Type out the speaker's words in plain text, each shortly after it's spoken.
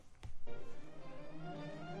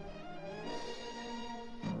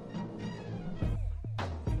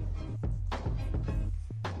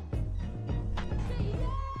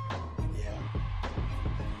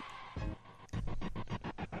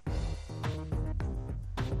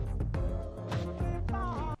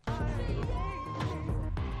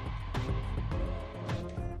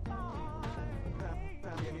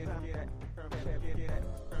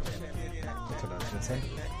say.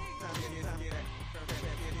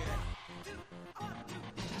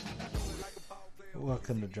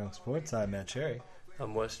 Welcome to Drunk Sports. I'm Matt Cherry.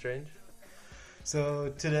 I'm Wes Strange.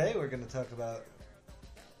 So today we're going to talk about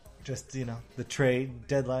just, the trade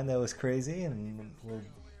deadline that was crazy, and we'll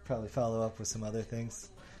probably follow up with some other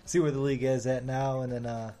things. See where the league is at now, and then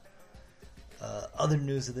other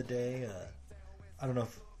news of the day. I don't know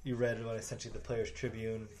if you read what I sent you, the Players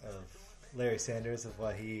Tribune of Larry Sanders, of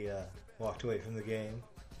why he walked away from the game.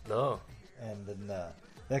 No. And then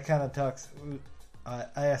that kind of talks... I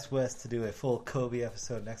asked Wes to do a full Kobe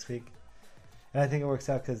episode next week, and I think it works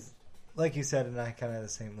out because, like you said, and I kind of have the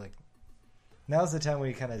same, now's the time where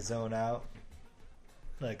you kind of zone out,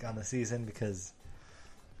 on the season, because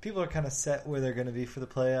people are kind of set where they're going to be for the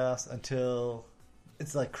playoffs until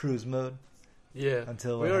it's cruise mode. Yeah,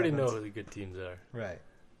 until we already know who the good teams are. Right.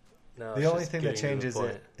 Now the only thing that changes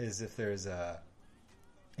it is if there's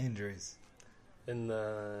injuries. And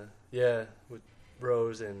with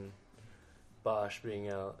Rose and Bosch being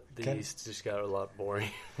out, the East just got a lot more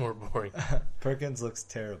boring. Perkins looks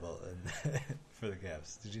terrible for the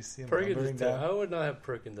Cavs. Did you see him? Perkins down? I would not have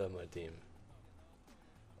Perkins on my team.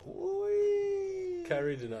 Boy.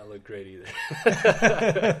 Kyrie did not look great either.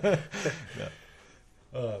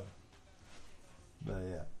 No. But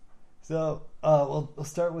yeah. So we'll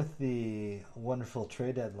start with the wonderful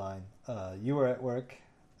trade deadline. You were at work.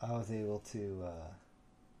 I was able to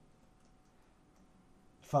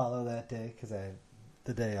follow that day because I had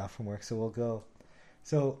the day off from work. So we'll go.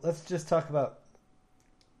 So let's just talk about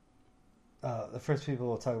the first people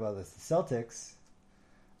we'll talk about this. The Celtics.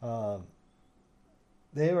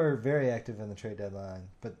 They were very active in the trade deadline,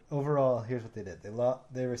 but overall, here's what they did.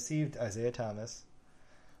 They received Isaiah Thomas,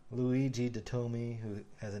 Luigi Datome, who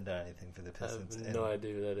hasn't done anything for the Pistons. I have no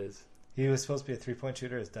idea who that is. He was supposed to be a three-point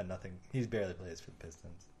shooter. Has done nothing. He's barely plays for the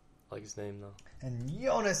Pistons. I like his name though. And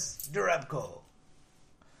Jonas Jerebko.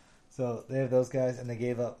 So they have those guys, and they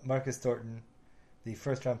gave up Marcus Thornton, the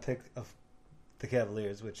first-round pick of the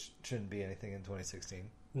Cavaliers, which shouldn't be anything in 2016.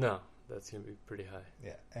 No, that's going to be pretty high.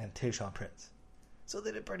 Yeah, and Tayshaun Prince. So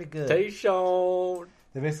they did pretty good. Tayshaun!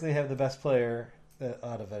 They basically have the best player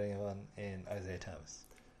out of anyone in Isaiah Thomas.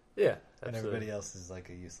 Yeah, absolutely. And everybody else is a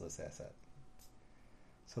useless asset.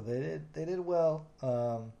 So they did well.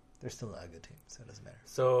 They're still not a good team, so it doesn't matter.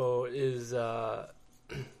 So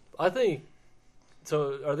I think...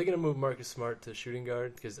 So, are they going to move Marcus Smart to shooting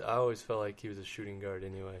guard? Because I always felt like he was a shooting guard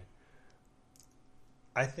anyway.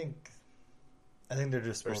 I think they're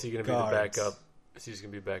just. Or is he going to be the backup? Is he just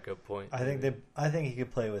going to be backup point? I think he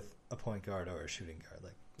could play with a point guard or a shooting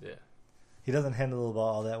guard. Yeah. He doesn't handle the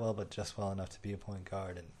ball all that well, but just well enough to be a point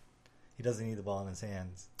guard, and he doesn't need the ball in his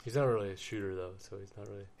hands. He's not really a shooter though, so he's not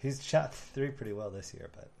really. He's shot three pretty well this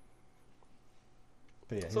year, but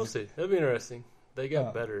yeah. So we'll see. That'll be interesting. They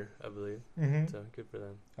got better, I believe. Mm-hmm. So good for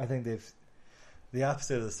them. I think the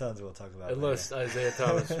opposite of the Suns. We'll talk about unless later. Isaiah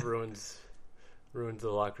Thomas ruins the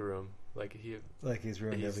locker room, he's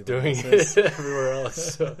ruined. He's doing it everywhere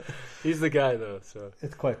else. So he's the guy though. So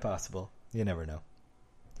it's quite possible. You never know.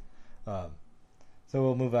 So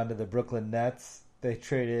we'll move on to the Brooklyn Nets. They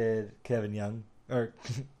traded Kevin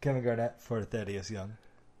Garnett for Thaddeus Young.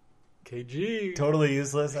 KG Totally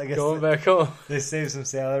useless. I guess going back home. They saved some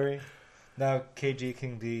salary. Now KG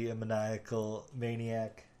can be a maniacal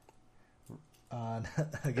maniac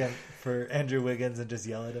for Andrew Wiggins and just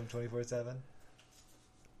yell at him 24/7.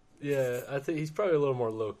 Yeah, I think he's probably a little more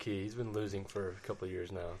low key. He's been losing for a couple of years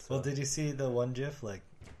now. So. Well, did you see the one GIF?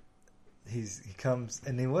 He comes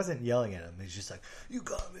and he wasn't yelling at him. He's just like, "You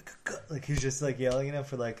gotta make a cut." He's just yelling at him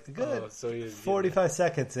for a good 45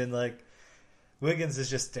 seconds, and Wiggins is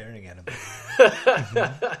just staring at him.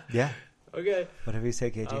 Mm-hmm. Yeah. Okay. Whatever you say,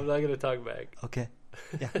 KG. I'm not going to talk back. Okay.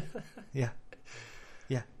 Yeah.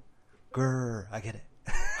 Yeah. Grrr. I get it.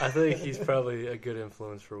 I think he's probably a good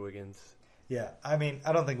influence for Wiggins. Yeah. I mean,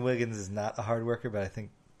 I don't think Wiggins is not a hard worker, but I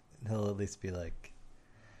think he'll at least be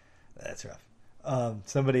that's rough.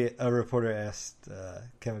 A reporter asked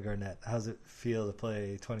Kevin Garnett, how's it feel to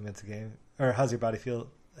play 20 minutes a game? Or how's your body feel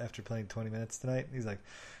after playing 20 minutes tonight? He's like,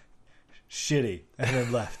 shitty. And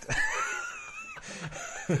then left.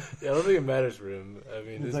 Yeah, I don't think it matters for him. I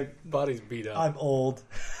mean, his body's beat up. I'm old.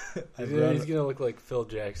 He's going to look like Phil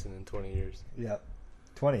Jackson in 20 years. Yeah.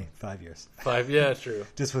 25 years. 5, yeah, true.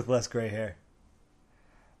 Just with less gray hair.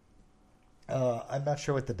 I'm not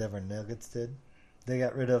sure what the Denver Nuggets did. They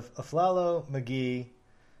got rid of Aflalo, McGee,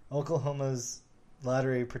 Oklahoma's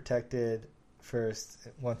lottery protected first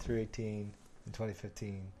 1 through 18 in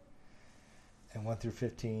 2015, and 1 through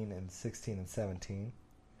 15 and 16 and 17,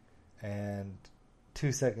 and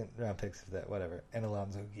 2 second round picks of that, whatever, and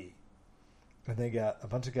Alonzo Gee. And they got a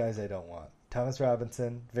bunch of guys I don't want. Thomas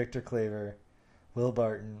Robinson, Victor Claver, Will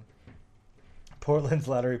Barton, Portland's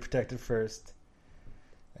lottery protected first,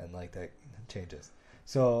 and like that changes.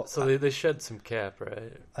 So they shed some cap,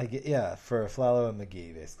 right? For Flalo and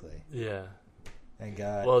McGee basically. Yeah. And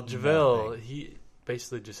got JaVale, nothing. he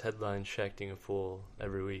basically just headlined Shaqting a Fool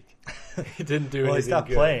every week. He didn't do anything. Well, he stopped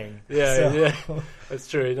good. playing. Yeah, that's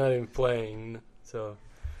true. He's not even playing. So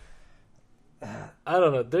I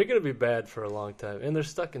don't know. They're gonna be bad for a long time, and they're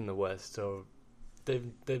stuck in the West. So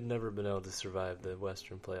they've never been able to survive the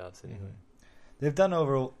Western playoffs anyway. Mm-hmm. They've done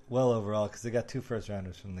well overall because they got 2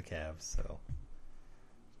 first-rounders from the Cavs. So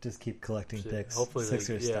just keep collecting picks, hopefully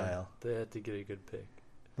Sixers style. They had to get a good pick.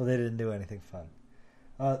 Well, they didn't do anything fun.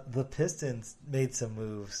 The Pistons made some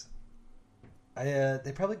moves.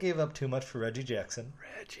 They probably gave up too much for Reggie Jackson.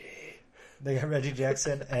 They got Reggie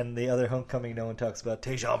Jackson and the other homecoming no one talks about,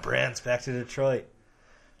 Tayshaun Prince, back to Detroit.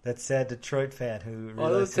 That sad Detroit fan who realized...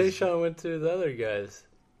 Although Tayshaun went to the other guys.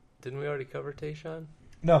 Didn't we already cover Tayshaun?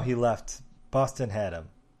 No, he left. Boston had him.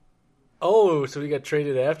 Oh, so he got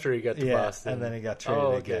traded after he got to Boston. And then he got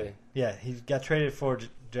traded again. Yeah, he got traded for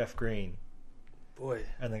Jeff Green. Boy.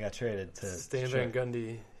 And then got traded to Stan Van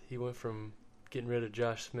Gundy. He went from getting rid of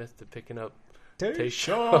Josh Smith to picking up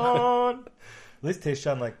Tayshaun. At least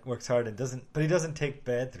Tayshaun works hard and he doesn't take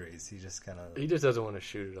bad threes. He just he just doesn't want to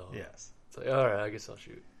shoot at all. Yes. It's like, all right, I guess I'll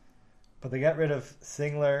shoot. But they got rid of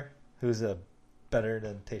Singler, who's better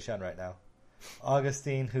than Tayshaun right now.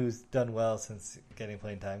 Augustine, who's done well since getting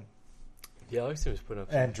playing time. Yeah, Augustine was putting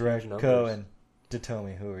up some and huge Drexko numbers. and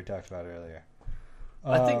Datomi, who we talked about earlier.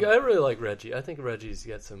 I really like Reggie. I think Reggie's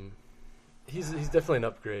got some. He's definitely an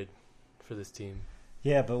upgrade for this team.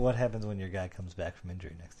 Yeah, but what happens when your guy comes back from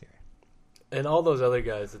injury next year? And all those other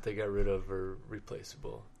guys that they got rid of are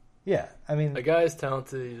replaceable. Yeah, I mean, a guy as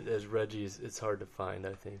talented as Reggie's, it's hard to find.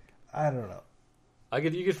 I think. I don't know.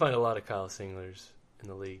 You could find a lot of Kyle Singlers in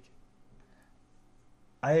the league.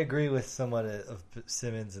 I agree with somewhat of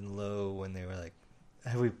Simmons and Lowe when they were like,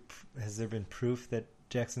 has there been proof that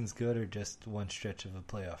Jackson's good, or just one stretch of a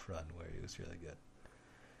playoff run where he was really good?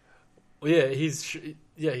 Well, yeah,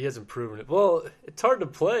 he hasn't proven it. Well, it's hard to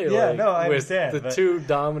play. Yeah, no, I with understand. The two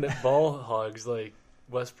dominant ball hogs like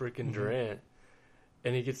Westbrook and Durant,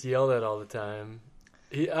 and he gets yelled at all the time.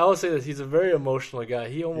 I will say that he's a very emotional guy.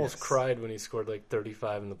 He almost cried when he scored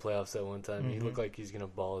 35 in the playoffs that one time. Mm-hmm. He looked like he's going to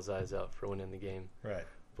bawl his eyes out for winning the game. Right.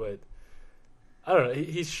 But I don't know.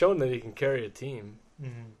 He's shown that he can carry a team.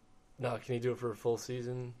 Mm-hmm. Now, can he do it for a full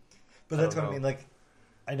season? But that's what I mean.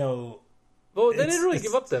 I know. Well, they didn't really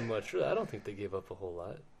give up that much. I don't think they gave up a whole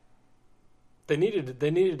lot. They needed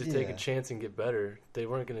to take a chance and get better. They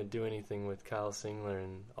weren't going to do anything with Kyle Singler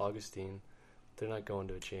and Augustine. They're not going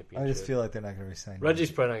to a championship. I just feel like they're not going to resign Reggie's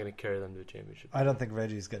probably not going to carry them to a championship. I don't think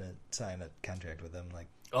Reggie's going to sign a contract with them.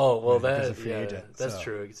 That's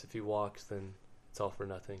true. I guess if he walks, then it's all for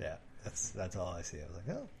nothing. Yeah, that's all I see. I was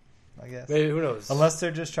like, I guess. Maybe, who knows? Unless they're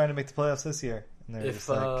just trying to make the playoffs this year. And if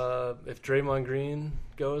Draymond Green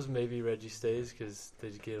goes, maybe Reggie stays because they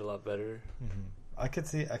get a lot better. Mm-hmm. I could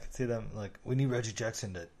see them we need Reggie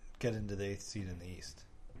Jackson to get into the 8th seed in the East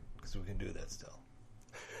because we can do that still.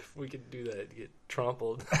 We could do that. Get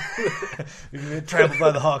trampled. We can get trampled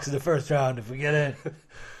by the Hawks in the first round if we get in.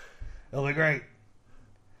 It'll be great.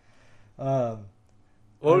 What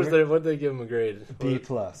did they give him a grade? B+. B+.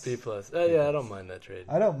 Yeah, I don't mind that trade.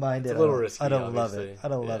 I don't mind it. It's a little risky. I don't obviously. love it. I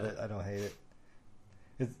don't love it. I don't hate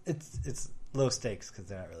it. It's low stakes because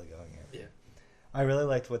they're not really going here. Yeah. I really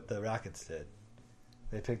liked what the Rockets did.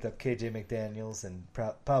 They picked up KJ McDaniels and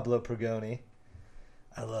Pablo Prigoni.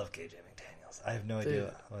 I love KJ McDaniels. I have no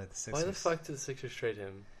idea why the Sixers. Why the fuck did the Sixers trade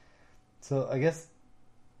him? So I guess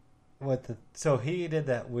so he did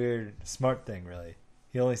that weird smart thing. Really,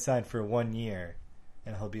 he only signed for 1 year,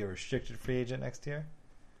 and he'll be a restricted free agent next year.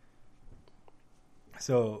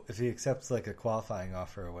 So if he accepts a qualifying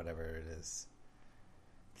offer or whatever it is,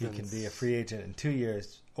 he can be a free agent in 2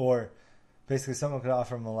 years, or basically someone could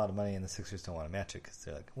offer him a lot of money and the Sixers don't want to match it because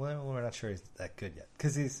they're like, well, we're not sure he's that good yet.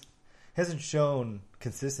 Because he hasn't shown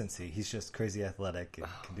consistency. He's just crazy athletic and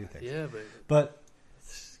can do things. Yeah, but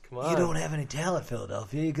come on. You don't have any talent,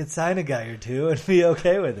 Philadelphia. You could sign a guy or two and be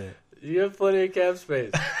okay with it. You have plenty of cap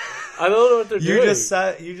space. I don't know what they're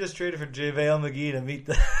doing. You just traded for JaVale McGee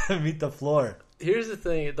to meet the floor. Here's the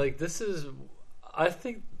thing. I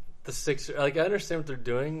think the Sixers, I understand what they're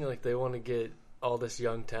doing. They want to get all this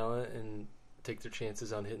young talent and take their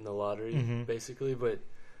chances on hitting the lottery, basically. But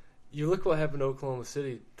you look what happened to Oklahoma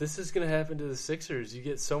City. This is going to happen to the Sixers. You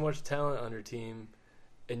get so much talent on your team,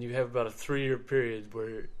 and you have about a 3-year period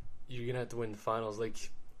where you're going to have to win the finals.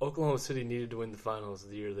 Oklahoma City needed to win the finals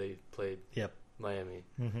the year they played Miami.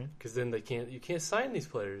 Because then you can't sign these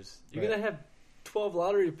players. You're going to have 12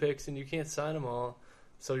 lottery picks and you can't sign them all.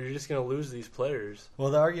 So you're just going to lose these players.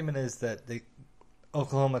 Well, the argument is that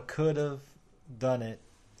Oklahoma could have done it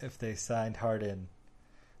if they signed Harden.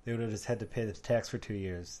 They would have just had to pay the tax for 2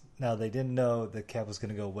 years. Now, they didn't know the cap was going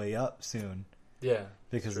to go way up soon. Yeah.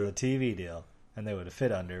 Because of the TV deal. And they would have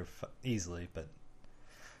fit under easily, but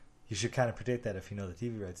you should kind of predict that if you know the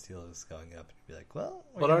TV rights deal is going up. You'd be like, well,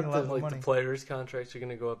 but aren't the players' contracts are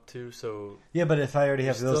going to go up too? So yeah, but if I already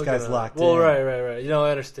have those guys locked in. Well, right. You know,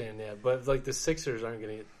 I understand, yeah. But like the Sixers aren't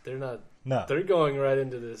going to they're not. No. They're going right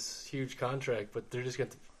into this huge contract, but they're just going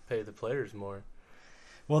to pay the players more.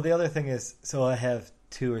 Well, the other thing is, so I have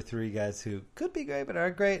 2 or 3 guys who could be great but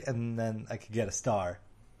aren't great, and then I could get a star.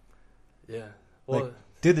 Yeah. Well, like,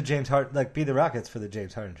 do the James Harden, like be the Rockets for the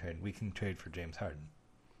James Harden trade. We can trade for James Harden.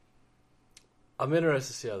 I'm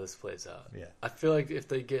interested to see how this plays out. Yeah. I feel like if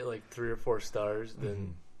they get like 3 or 4 stars,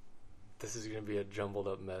 then this is going to be a jumbled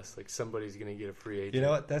up mess. Like somebody's going to get a free agent. You know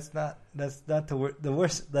what? That's not the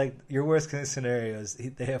worst. Like your worst case scenario is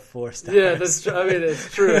they have 4 stars. Yeah, that's true. I mean,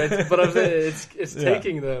 it's true. But I'm saying it's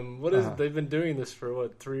taking them. What is it? They've been doing this for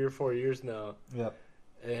 3 or 4 years now. Yep.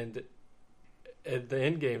 And the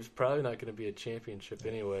end game's probably not going to be a championship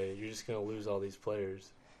anyway. You're just going to lose all these players.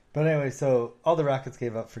 But anyway, so all the Rockets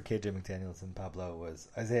gave up for KJ McDaniels and Pablo was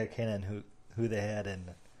Isaiah Canaan, who they had in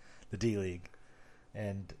the D League,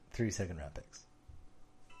 and 3 second-round picks.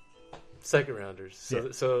 Second rounders.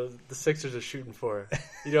 So the Sixers are shooting for.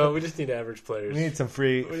 You know, we just need average players. We need some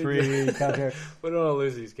free contracts. We don't want to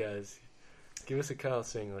lose these guys. Give us a Kyle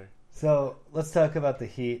Singler. So let's talk about the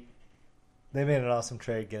Heat. They made an awesome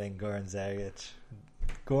trade getting Goran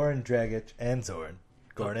Dragic, and Zorn.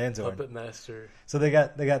 Puppet Master. So they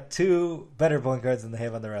got 2 better point guards than they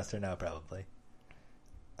have on the roster now, probably.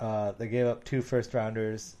 They gave up 2 first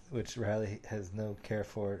rounders, which Riley has no care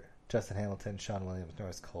for. Justin Hamilton, Sean Williams,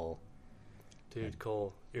 Norris Cole. Dude,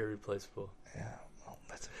 Cole, irreplaceable. Yeah, well,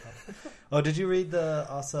 that's a problem. Oh, did you read the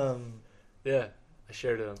awesome? Yeah, I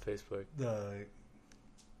shared it on Facebook. The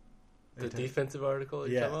defensive article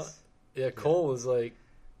you're talking about? Yeah, Cole was like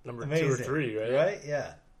number amazing. 2 or 3, right? Right?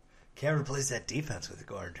 Yeah. Can't replace that defense with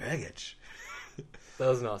Goran Dragic. That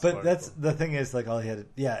was an awesome But that's the thing is, like, all he had.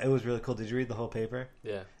 Yeah, it was really cool. Did you read the whole paper?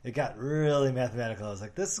 Yeah. It got really mathematical. I was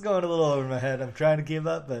like, this is going a little over my head. I'm trying to keep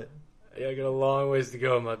up, but yeah, I got a long ways to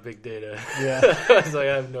go in my big data. Yeah. I was like,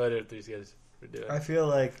 I have no idea what these guys are doing. I feel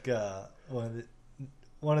like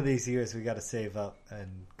one of these years we got to save up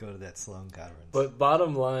and go to that Sloan conference. But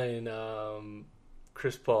bottom line,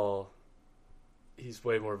 Chris Paul, he's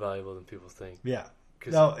way more valuable than people think. Yeah.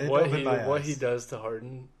 Because what he does to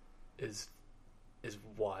Harden is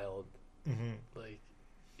wild. Mm-hmm. Like,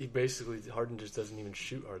 Harden just doesn't even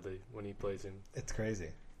shoot hardly when he plays him. It's crazy.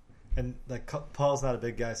 And like Paul's not a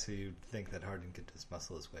big guy, so you'd think that Harden could just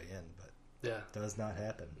muscle his way in, but does not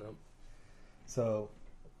happen. Nope. So,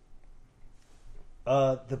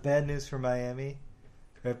 the bad news for Miami,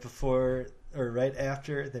 right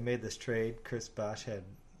after they made this trade, Chris Bosh had,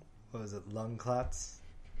 lung clots?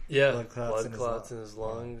 Yeah, blood clots in his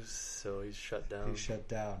lungs, so he's shut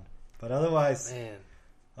down. But otherwise,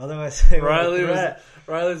 Riley's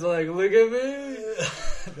like, look at me.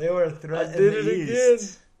 They were a threat. I did it again.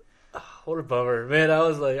 Oh, what a bummer, man! I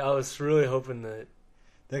was really hoping that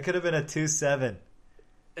there could have been a 2-7.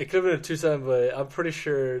 It could have been a 2-7, but I'm pretty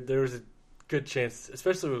sure there was a good chance,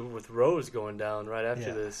 especially with Rose going down right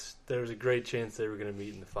after this. There was a great chance they were going to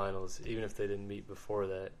meet in the finals, even if they didn't meet before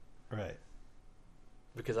that. Right.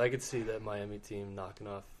 Because I could see that Miami team knocking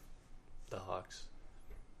off the Hawks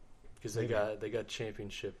because they got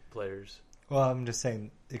championship players. Well, I'm just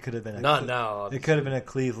saying it could have been now. Obviously. It could have been a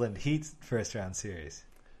Cleveland Heat first round series.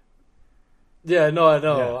 Yeah, no, I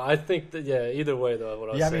know. Yeah. I think that either way though. What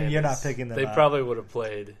I was saying, I mean, you're not picking them. They probably would have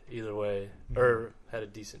played either way or had a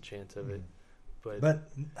decent chance of it.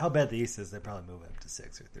 But how bad the East is, they probably move up to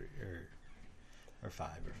 6 or 3 or 5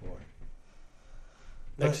 or 4.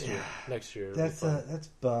 Next year. That's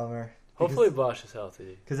bummer. Hopefully Bosh is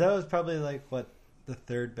healthy. Because that was probably the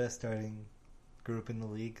 3rd best starting group in the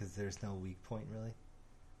league because there's no weak point really.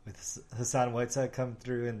 With Hassan Whiteside coming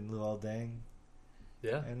through and Luol Deng.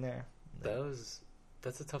 Yeah. In there.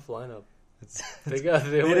 That's a tough lineup. They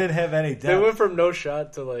didn't have any depth. They went from no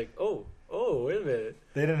shot to wait a minute.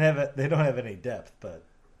 They don't have any depth, but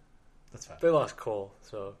that's fine. They lost Cole,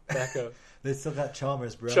 so back up. They still got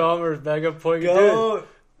Chalmers, bro. Chalmers, back up point guard.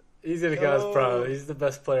 He's going to cause problems. He's the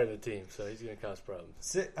best player on the team, so he's going to cause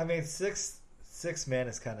problems. I mean, six man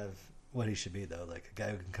is kind of what he should be, though. Like a guy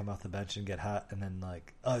who can come off the bench and get hot, and then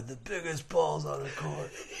like, the biggest balls on the court.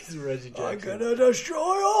 He's Reggie Jackson. I'm gonna destroy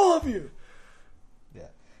all of you. Yeah,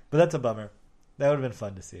 but that's a bummer. That would have been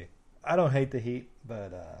fun to see. I don't hate the Heat,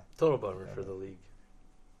 but total bummer for the league.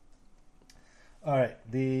 All right,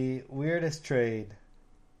 the weirdest trade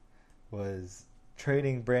was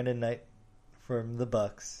trading Brandon Knight from the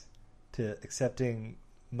Bucks to accepting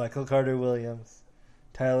Michael Carter Williams,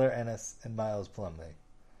 Tyler Ennis, and Miles Plumlee.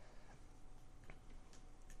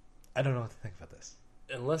 I don't know what to think about this.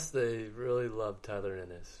 Unless they really love Tyler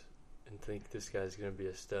Ennis and think this guy's going to be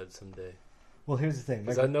a stud someday. Well, here's the thing.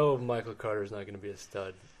 Because I know Michael Carter's not going to be a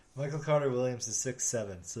stud. Michael Carter Williams is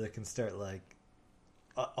 6'7", so they can start like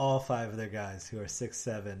all five of their guys who are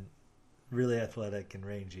 6'7", really athletic and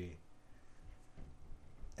rangy,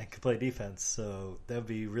 and can play defense. So that would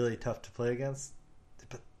be really tough to play against.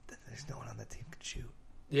 But there's no one on that team who can shoot.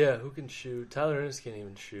 Yeah, who can shoot? Tyler Ennis can't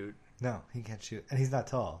even shoot. No, he can't shoot, and he's not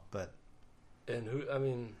tall. But and who? I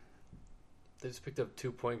mean, they just picked up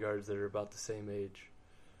 2 point guards that are about the same age.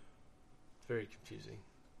 It's very confusing.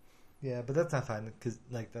 Yeah, but that's not fine because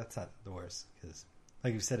like that's not the worst. Because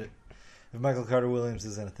like you said, if Michael Carter Williams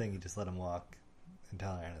isn't a thing, you just let him walk, and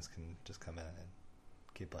Tyler Ennis can just come in and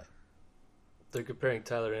keep playing. They're comparing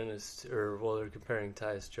Tyler Ennis, they're comparing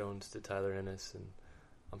Tyus Jones to Tyler Ennis, and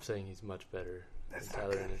I'm saying he's much better than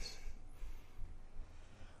Tyler Ennis.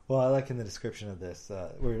 Well, I like in the description of this,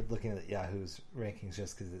 we're looking at Yahoo's rankings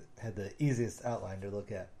just because it had the easiest outline to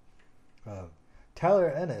look at. Tyler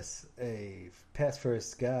Ennis, a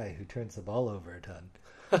pass-first guy who turns the ball over a ton.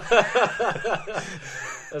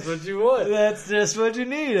 That's what you want. That's just what you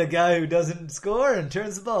need, a guy who doesn't score and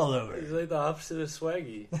turns the ball over. He's like the opposite of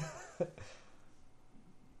Swaggy.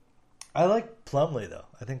 I like Plumlee, though.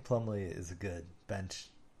 I think Plumlee is a good bench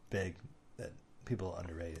big that people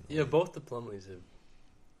underrate. Yeah, both the Plumlees have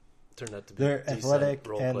turned out to be they're athletic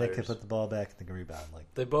and players. They can put the ball back and they can rebound.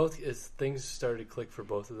 Like they both, as things started to click for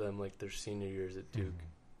both of them, like their senior years at Duke,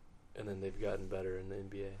 and then they've gotten better in the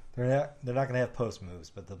NBA. They're not going to have post moves,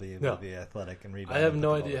 but they'll be able to be athletic and rebound. I have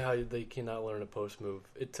no idea how they cannot learn a post move.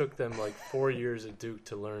 It took them like 4 years at Duke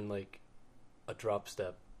to learn like a drop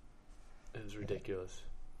step. It was ridiculous.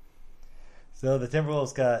 So the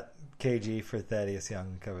Timberwolves got KG for Thaddeus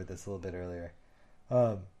Young. We covered this a little bit earlier.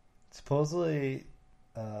 Supposedly,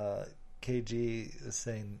 KG is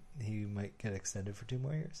saying he might get extended for 2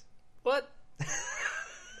 more years. What?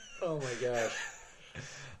 Oh my gosh.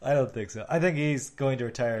 I don't think so. I think he's going to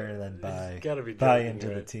retire and then buy into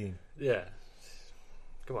the team. Yeah.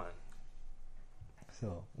 Come on.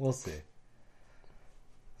 So we'll see.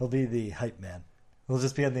 He'll be the hype man. He'll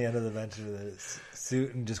just be on the end of the bench with a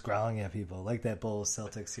suit and just growling at people, like that Bulls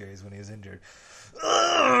Celtics series when he was injured.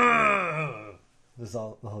 This is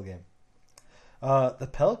all the whole game. The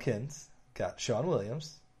Pelicans got Sean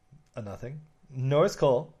Williams, a nothing. Norris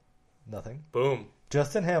Cole, nothing. Boom.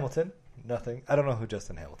 Justin Hamilton, nothing. I don't know who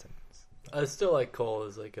Justin Hamilton is. I still like Cole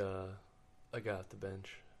as like a guy off the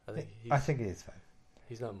bench. I think he's fine.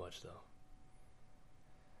 He's not much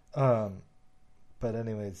though. But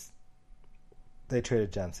anyways, they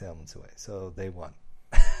traded John Salmons away, so they won.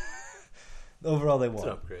 Overall, they won. It's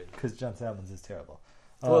an upgrade because John Salmons is terrible.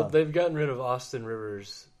 Well, they've gotten rid of Austin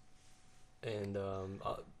Rivers, and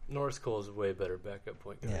Norris Cole is a way better backup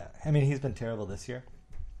point guard. Yeah, I mean he's been terrible this year,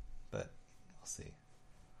 but we'll see.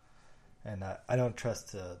 And I don't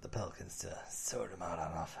trust the Pelicans to sort him out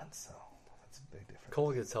on offense, so that's a big difference.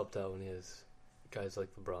 Cole gets helped out when he has guys like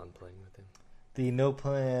LeBron playing with him. The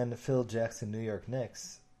no-plan Phil Jackson New York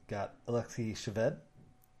Knicks got Alexei Shved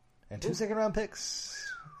and 2 second-round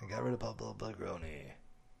picks. They got rid of Pablo Belgroni.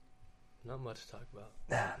 Not much to talk about.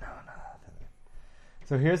 No.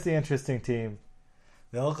 So here's the interesting team.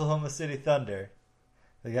 The Oklahoma City Thunder.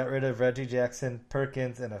 They got rid of Reggie Jackson,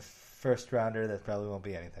 Perkins, and a first-rounder that probably won't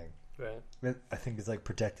be anything. Right. I think it's like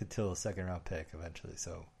protected till a second-round pick eventually,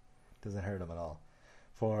 so it doesn't hurt them at all.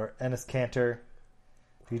 For Enes Kanter,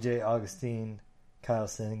 PJ Augustine, Kyle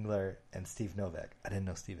Singler, and Steve Novak. I didn't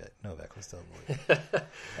know Steve Novak was still in the league.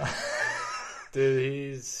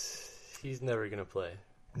 Dude, he's never going to play.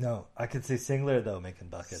 No, I could see Singler, though, making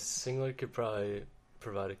buckets. Singler could probably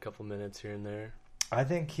provide a couple minutes here and there. I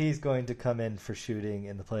think he's going to come in for shooting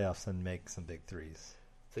in the playoffs and make some big threes.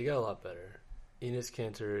 They got a lot better. Enes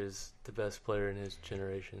Kanter is the best player in his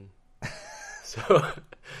generation. So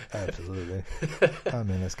Absolutely. I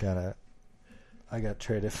mean, it's kind of... I got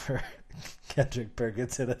traded for Kendrick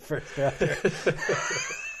Perkins in the first rounder.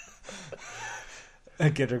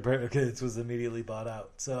 And Kendrick Perkins was immediately bought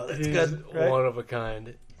out. So that's good, right? One of a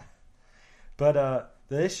kind. But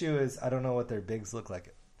the issue is, I don't know what their bigs look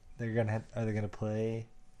like. Are they gonna play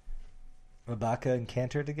Ibaka and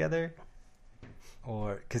Cantor together,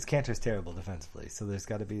 or because Cantor's terrible defensively, so there's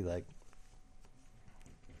got to be like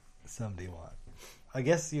somebody you want. I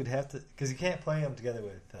guess you'd have to, because you can't play them together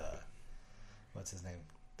with what's his name,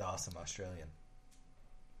 the awesome Australian.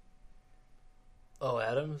 Oh,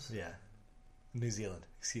 Adams. Yeah, New Zealand.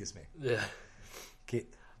 Excuse me. Yeah. Okay,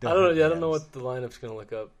 I don't know. I don't know what the lineup's going to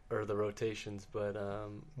look up or the rotations, but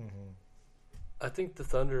I think the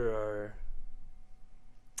Thunder are.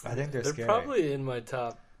 I think they're scary. Probably in my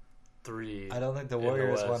top 3. I don't think the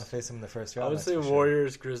Warriors want to face them in the first round. I would say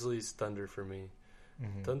Warriors, Grizzlies, Thunder for me.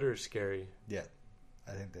 Mm-hmm. Thunder is scary. Yeah,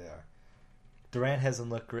 I think they are. Durant hasn't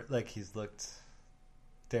looked like he's looked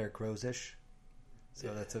Derrick Rose-ish,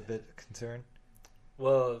 so that's a bit of concern.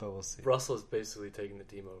 Well, but we'll see. Russell's basically taking the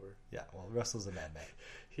team over. Yeah, well, Russell's a madman.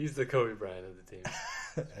 He's the Kobe Bryant of the team.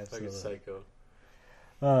 Absolutely. Like a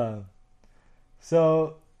psycho.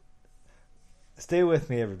 So, stay with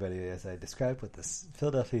me, everybody, as I describe what the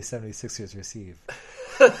Philadelphia 76ers receive.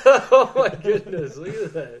 Oh, my goodness. Look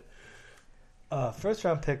at that. First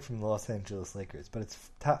round pick from the Los Angeles Lakers, but it's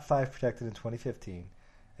top 5 protected in 2015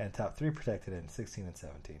 and top 3 protected in 16 and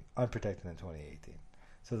 17, unprotected in 2018.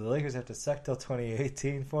 So the Lakers have to suck till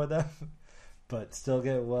 2018 for them, but still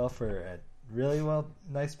get for a really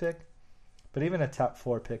nice pick. But even a top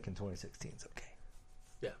 4 pick in 2016 is okay.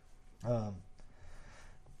 Yeah.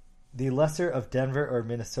 The lesser of Denver or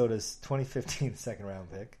Minnesota's 2015 second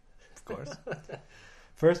round pick, of course.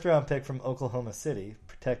 First round pick from Oklahoma City,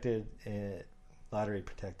 lottery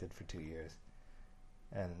protected for 2 years,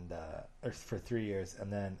 and or for 3 years,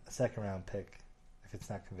 and then a second round pick if it's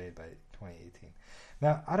not conveyed by 2018.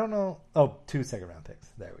 Now, I don't know. Oh, 2 second round picks.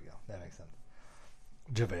 There we go. That makes sense.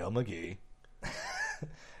 JaVale McGee.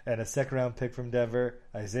 And a second round pick from Denver,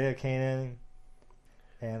 Isaiah Canaan,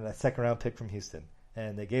 and a second round pick from Houston.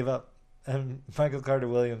 And they gave up Michael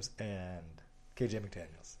Carter-Williams and KJ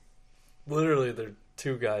McDaniels. Literally, they're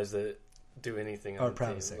 2 guys that do anything on the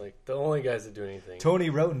promising. team. Like, the only guys that do anything. Tony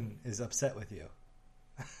Roten is upset with you.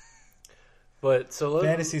 But so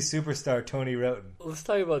fantasy superstar Tony Roten. Let's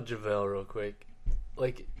talk about JaVale real quick.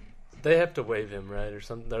 Like, they have to waive him, right, or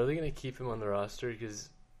something. Are they going to keep him on the roster? Because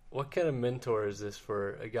what kind of mentor is this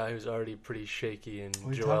for a guy who's already pretty shaky and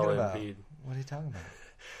Joel Embiid? What are you talking about?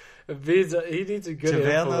 He needs a good JaVale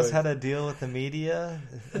influence. knows how to deal with the media.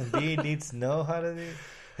 Embiid needs to know how to do.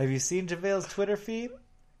 Have you seen JaVale's Twitter feed?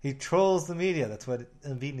 He trolls the media. That's what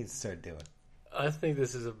Embiid needs to start doing. I think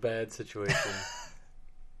this is a bad situation.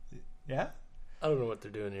 Yeah? I don't know what they're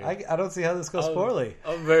doing here. I don't see how this goes poorly.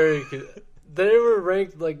 I'm very... They were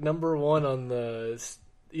ranked like number 1 on the...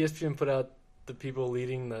 ESPN put out the people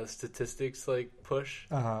leading the statistics like push.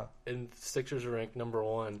 Uh-huh. And Sixers are ranked number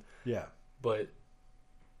 1. Yeah. But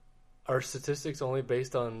are statistics only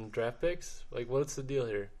based on draft picks? Like, what's the deal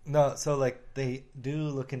here? No, so like they do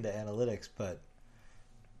look into analytics, but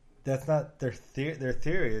that's not their theory. Their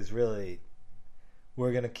theory is really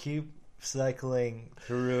we're going to keep cycling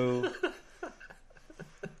through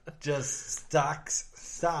just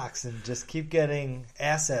stocks and just keep getting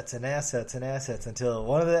assets until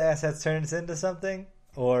one of the assets turns into something,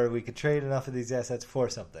 or we could trade enough of these assets for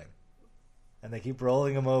something. And they keep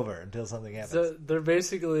rolling them over until something happens. So they're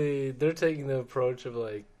taking the approach of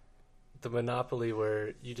like the monopoly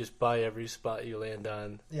where you just buy every spot you land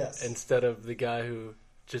on. Yes. Instead of the guy who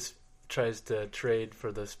just tries to trade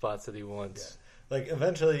for the spots that he wants. Yeah. Like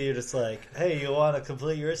eventually you're just like, hey, you want to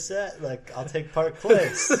complete your set? Like, I'll take Park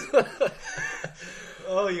Place.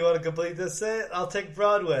 Oh, you want to complete this set? I'll take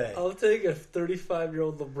Broadway. I'll take a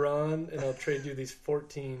 35-year-old LeBron and I'll trade you these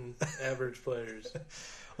 14 average players.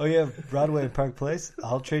 Oh, you have Broadway and Park Place?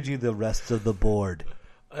 I'll trade you the rest of the board.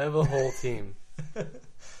 I have a whole team.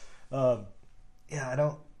 Yeah, I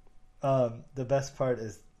don't... the best part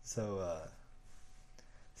is...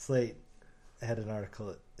 Slate had an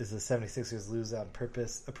article. Is the 76ers lose on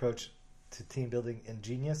purpose approach to team building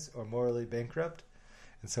ingenious or morally bankrupt?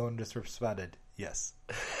 And someone just responded, yes.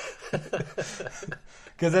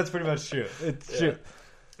 Because that's pretty much true. It's true.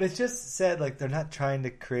 It's just said, like, they're not trying to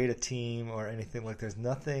create a team or anything. Like, there's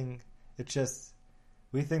nothing. It's just,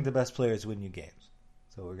 we think the best players win you games.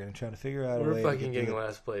 So we're going to try to figure out a way to get getting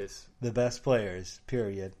last place. The best players,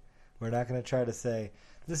 period. We're not going to try to say,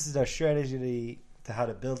 this is our strategy to how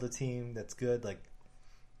to build a team that's good. Like,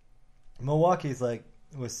 Milwaukee's, like,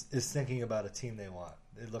 is thinking about a team they want.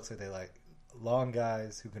 It looks like they like long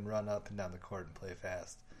guys who can run up and down the court and play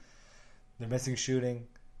fast. They're missing shooting,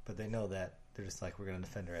 but they know that. They're just like, we're going to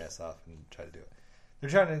defend our ass off and try to do it. They're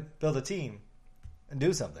trying to build a team and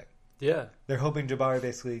do something. Yeah. They're hoping Jabari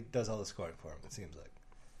basically does all the scoring for them, it seems like.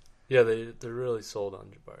 Yeah, they're really sold on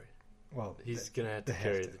Jabari. Well, he's going to have to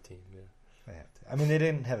carry the team. Yeah. They have to. I mean, they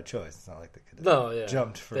didn't have a choice. It's not like they could have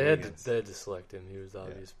jumped for they had Wiggins. they had to select him. He was the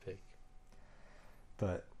obvious pick.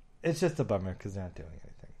 But it's just a bummer because they're not doing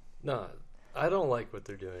anything. No, I don't like what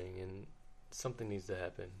they're doing, and something needs to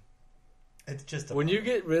happen. It's just when you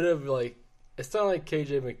get rid of, like, it's not like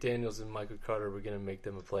KJ McDaniels and Michael Carter were going to make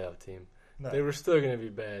them a playoff team. No. They were still going to be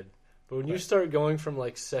bad. But when you start going from,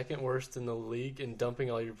 like, second worst in the league and dumping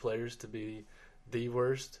all your players to be the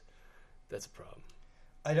worst, that's a problem.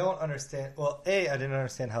 I don't understand. Well, I didn't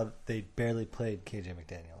understand how they barely played KJ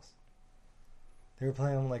McDaniels. They were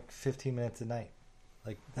playing him like 15 minutes a night.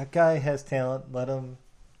 Like, that guy has talent. Let him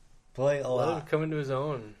play a lot. Let him come into his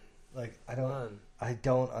own. Like, I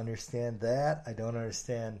don't understand that. I don't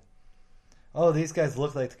understand. Oh, these guys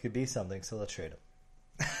look like they could be something, so let's trade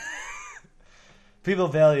them. People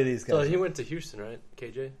value these guys. So he went to Houston, right,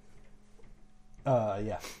 KJ?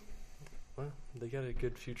 Yeah. Well, they got a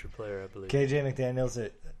good future player, I believe. KJ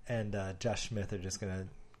McDaniels and Josh Smith are just going to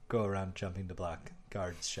go around jumping to block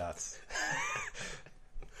guards' shots.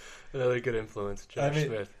 Another good influence,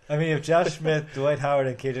 Smith. I mean, if Josh Smith, Dwight Howard,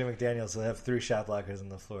 and KJ McDaniels will have 3 shot blockers on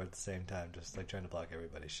the floor at the same time, just like trying to block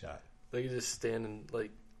everybody's shot. They could just stand and,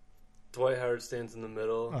 like, Dwight Howard stands in the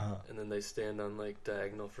middle, and then they stand on, like,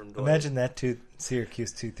 diagonal from Dwight. Imagine that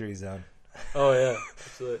Syracuse 2-3 zone. Oh, yeah.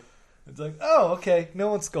 Absolutely. It's like, oh, okay, no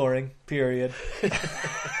one's scoring, period.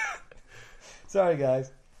 Sorry,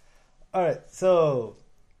 guys. All right, so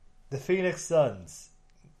the Phoenix Suns,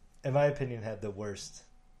 in my opinion, had the worst.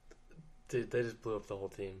 Dude, they just blew up the whole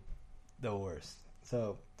team. The worst.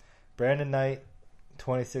 So, Brandon Knight,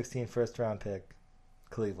 2016 first-round pick,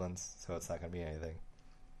 Cleveland's, so it's not going to be anything.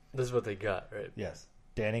 This is what they got, right? Yes.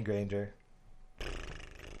 Danny Granger.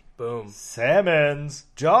 Boom. Salmons.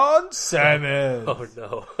 John Salmons. Oh,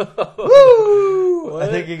 no. Woo! I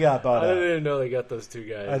think he got bought out. I didn't even know they got those 2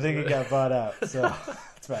 guys. I think he got bought out, so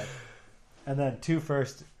that's fine. And then 2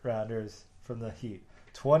 first-rounders from the Heat.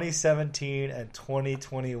 2017 and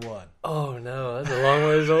 2021. Oh, no. That's a long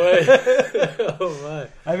ways away. Oh,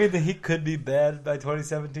 my. I mean, the Heat could be bad by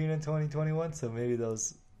 2017 and 2021, so maybe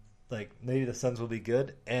maybe the Suns will be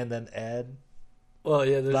good and then add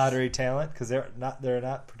lottery talent because they're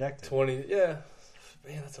not protected. 20, yeah.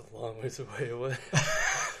 Man, that's a long ways away.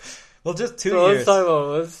 Well, just 2 years.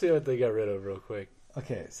 Let's see what they got rid of real quick.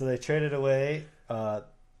 Okay, so they traded away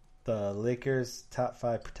the Lakers' top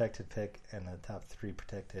 5 protected pick and the top 3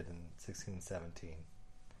 protected in 16 and 17.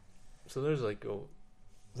 So there's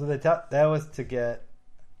So they thought that was to get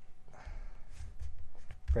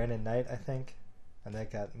Brandon Knight, I think, and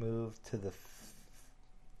that got moved to the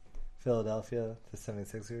Philadelphia, the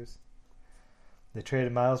 76ers. They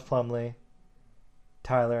traded Miles Plumlee,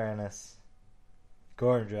 Tyler Ennis,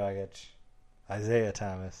 Goran Dragic, Isaiah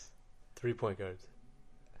Thomas. 3-point guards.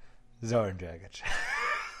 Zoran Dragic.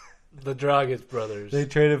 The Dragic brothers. They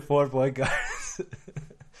traded 4-point guards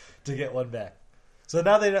to get one back. So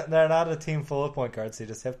now they're not a team full of point guards. They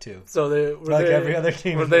just have 2. So every other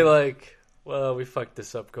team. Were they like, well, we fucked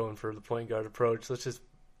this up going for the point guard approach. We'll just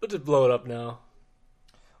blow it up now.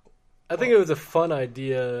 I think it was a fun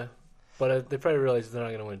idea, but they probably realized they're not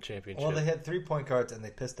going to win a championship. Well, they had 3 point guards and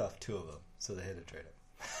they pissed off 2 of them, so they had to trade them.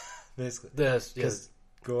 Basically, yes.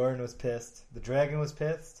 Goran was pissed. The Dragon was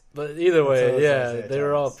pissed. But either way, they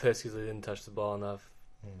were all pissed because they didn't touch the ball enough.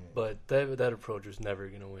 Mm-hmm. But that approach was never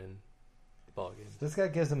going to win ball games. This guy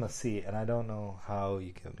gives them a C, and I don't know how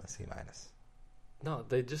you give them a C minus. No,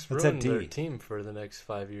 they just ruined their team for the next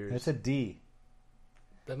 5 years. It's a D.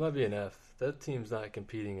 That might be an F. That team's not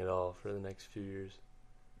competing at all for the next few years.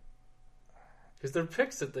 Because their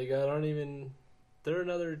picks that they got aren't even. They're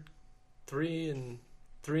another 3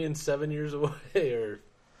 and 7 years away, or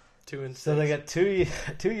 2 and 6. So they got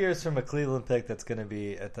 2 years from a Cleveland pick that's going to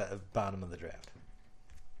be at the bottom of the draft.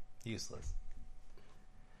 Useless.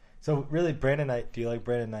 So really, Brandon Knight. Do you like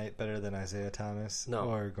Brandon Knight better than Isaiah Thomas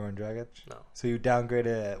or Goran Dragic? No. So you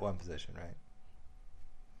downgraded at one position, right?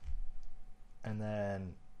 And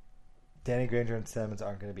then Danny Granger and Simmons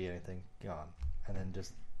aren't going to be anything, gone. And then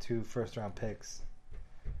just 2 first-round picks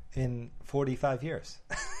in 45 years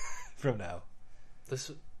from now.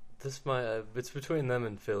 It's between them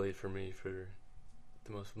and Philly for me for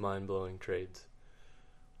the most mind-blowing trades.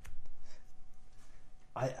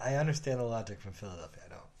 I understand the logic from Philadelphia. I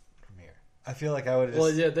don't from here. I feel like I would have just...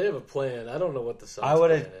 Well, yeah, they have a plan. I don't know what the Suns' I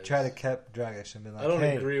would plan have tried to kept Dragic and been like, I don't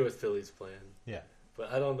agree with Philly's plan. Yeah.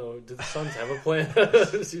 But I don't know. Do the Suns have a plan?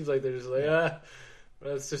 It seems like they're just like,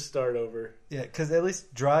 let's just start over. Yeah, because at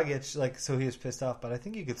least Dragic, so he was pissed off, but I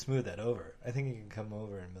think you could smooth that over. I think you can come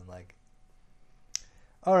over and be like,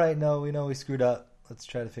 all right, no, we know we screwed up. Let's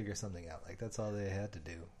try to figure something out. Like, that's all they had to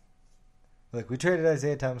do. Like, we traded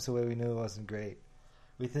Isaiah Thomas away. We knew it wasn't great.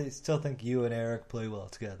 We still think you and Eric play well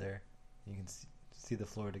together. You can see the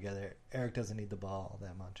floor together. Eric doesn't need the ball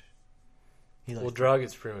that much.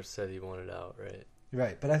 Dragic pretty much said he wanted out, right?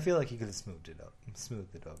 Right, but I feel like he could have smoothed it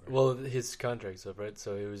over. Well, his contract's up, right?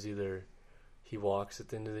 So it was either he walks at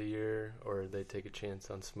the end of the year or they take a chance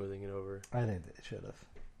on smoothing it over. I think they should have.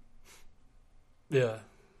 Yeah.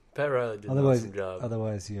 Pat Riley did an awesome job.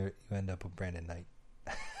 Otherwise, you end up with Brandon Knight.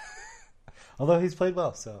 Although he's played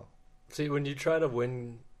well, so. See, when you try to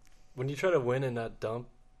win and not dump,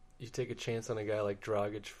 you take a chance on a guy like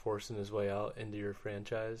Dragic forcing his way out into your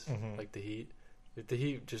franchise, like the Heat. If the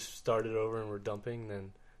Heat just started over and were dumping,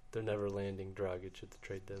 then they're never landing Dragic at the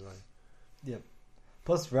trade deadline. Yep.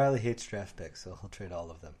 Plus, Riley hates draft picks, so he'll trade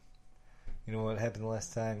all of them. You know what happened the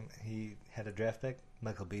last time he had a draft pick?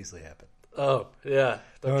 Michael Beasley happened. Oh, yeah.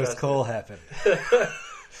 Norris Cole happened.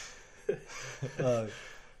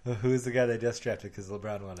 Who's the guy they just drafted because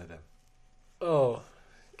LeBron wanted him? Oh,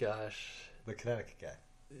 gosh. The Connecticut guy.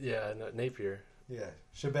 Yeah, no, Napier. Yeah,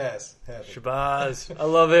 Shabazz happened. Shabazz. I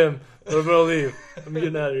love him. But I'm going to leave. I'm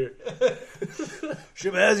getting out of here.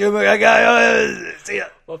 Shabazz, you're my guy. See ya.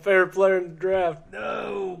 My favorite player in the draft.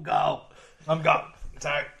 No, go. I'm gone.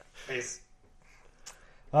 Sorry. Peace.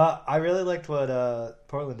 I really liked what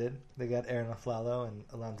Portland did. They got Aaron Aflalo and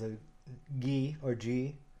Alonzo G.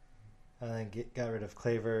 And then got rid of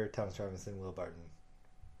Claver, Thomas Robinson, Will Barton.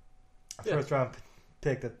 A first-round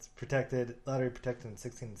pick that's protected, lottery protected in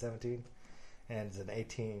 16 and 17, and it's an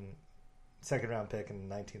 18 second-round pick and a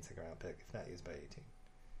 19 second-round pick if not used by 18.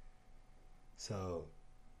 So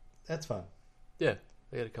that's fun. Yeah,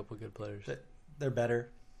 they got a couple good players. They're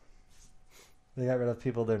better. They got rid of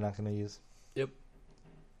people they're not going to use. Yep.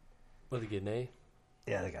 What, they get an A?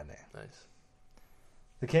 Yeah, they got an A. Nice.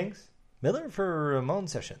 The Kings? Miller for Ramon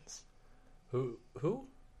Sessions. Who?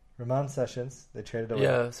 Ramon Sessions. They traded away.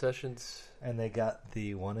 Yeah, Sessions. And they got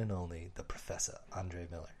the one and only, the Professor, Andre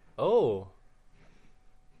Miller. Oh.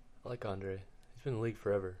 I like Andre. He's been in the league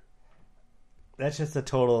forever. That's just a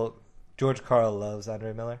total... George Karl loves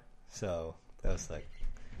Andre Miller. So, that was like,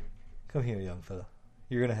 come here, young fella.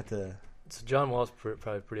 You're going to have to... So John Wall's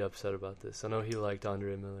probably pretty upset about this. I know he liked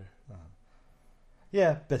Andre Miller.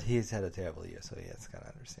 Yeah, but he's had a terrible year, so he has to kind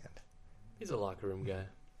of understand. He's a locker room guy.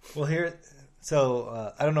 Well, I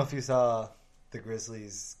don't know if you saw the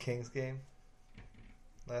Grizzlies-Kings game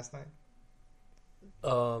last night.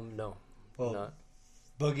 No. Well, not.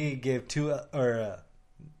 Boogie gave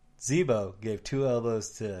Zebo gave two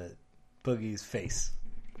elbows to Boogie's face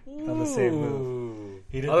on the same move.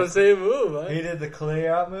 The same move, huh? He did the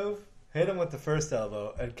clear out move, hit him with the first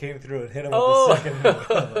elbow, and came through and hit him with the second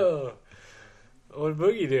elbow. What did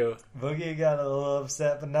Boogie do? Boogie got a little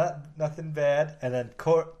upset, but nothing bad. And then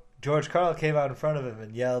George Karl came out in front of him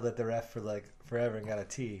and yelled at the ref for like forever and got a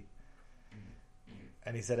T.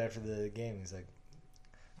 And he said after the game, he's like,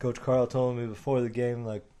 Coach Karl told me before the game,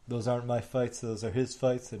 like, those aren't my fights, those are his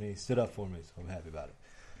fights, and he stood up for me, so I'm happy about it.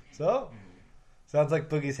 So, sounds like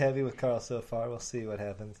Boogie's happy with Karl so far. We'll see what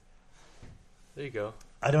happens. There you go.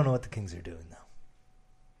 I don't know what the Kings are doing, though.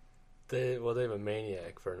 They have a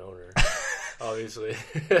maniac for an owner. Obviously.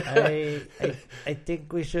 I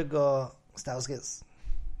think we should go Stauskas.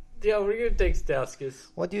 Yeah, we're going to take Stauskas.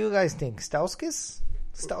 What do you guys think? Stauskas?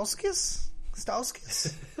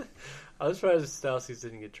 I was surprised Stauskas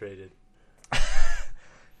didn't get traded.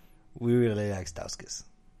 We really like Stauskas.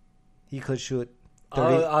 He could shoot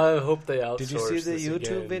 30. I hope they outsource. Did you see the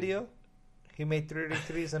YouTube again. video? He made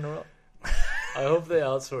 33s in a row. I hope they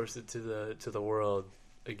outsource it to the world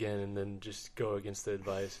again and then just go against the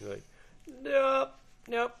advice and be like,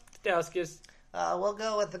 nope, Stauskas. We'll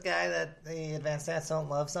go with the guy that the advanced stats don't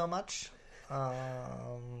love so much.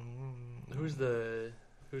 Who's the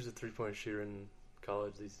 3-point shooter in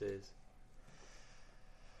college these days?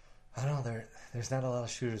 I don't know. There's not a lot of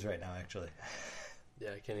shooters right now, actually.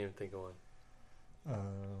 Yeah, I can't even think of one.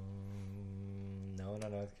 No.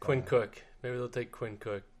 Quinn Cook. Maybe they'll take Quinn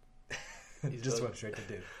Cook. He just went straight to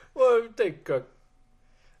Duke. Well, take Cook.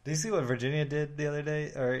 Do you see what Virginia did the other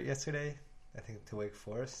day or yesterday? I think to Wake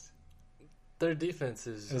Forest. Their defense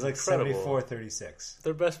is It was like incredible. 74-36.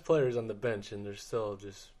 Their best players on the bench, and they're still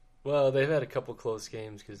just... Well, they've had a couple close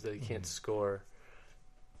games because they can't score.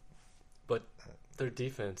 But their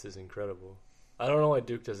defense is incredible. I don't know why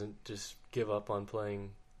Duke doesn't just give up on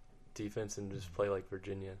playing defense and just play like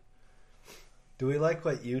Virginia. Do we like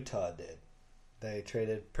what Utah did? They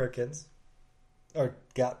traded Perkins, or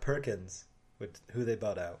got Perkins, with who they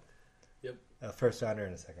bought out. Yep. A first rounder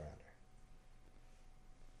and a second rounder.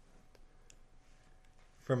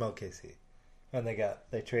 From OKC. And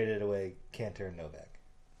they traded away Cantor and Novak.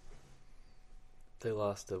 They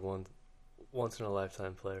lost a once in a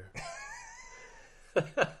lifetime player.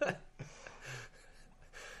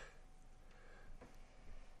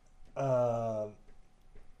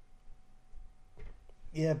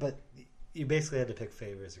 Yeah, but you basically had to pick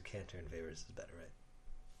Favors or Cantor, and Favors is better, right?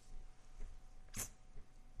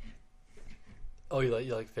 Oh, you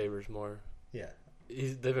like Favors more? Yeah.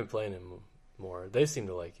 They've been playing him more. They seem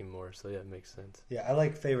to like him more, so yeah, it makes sense. Yeah, I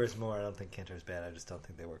like Favors more. I don't think Cantor's bad. I just don't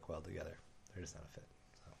think they work well together. They're just not a fit.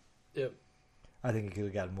 So. Yep. I think he could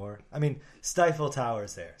have gotten more. I mean, Stifle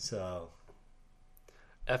Tower's there, so...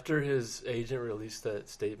 After his agent released that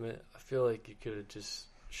statement, I feel like he could have just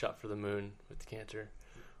shot for the moon with Cantor.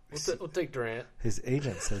 We'll take Durant. His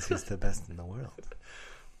agent says he's the best in the world.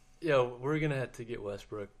 Yeah, we're going to have to get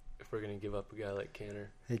Westbrook if we're going to give up a guy like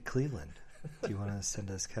Cantor. Hey, Cleveland, do you want to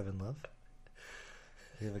send us Kevin Love?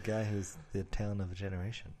 We have a guy who's the talent of a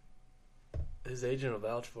generation. His agent will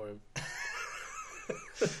vouch for him.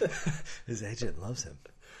 His agent loves him.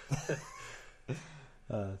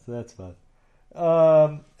 So that's fun.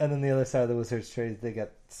 And then the other side of the Wizards trade, they got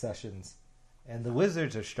Sessions. And the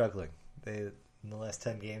Wizards are struggling. In the last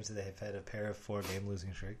 10 games, they've had a pair of 4-game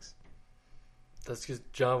losing streaks. That's because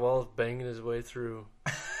John Wall's banging his way through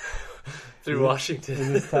Washington.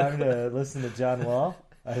 Is it time to listen to John Wall?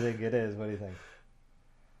 I think it is. What do you think?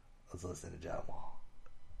 Let's listen to John Wall.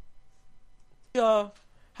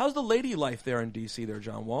 How's the lady life there in D.C. there,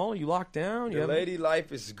 John Wall? Are you locked down? The lady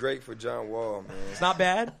life is great for John Wall, man. It's not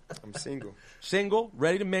bad? I'm single. Single,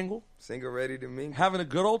 ready to mingle. Single, ready to mingle. Having a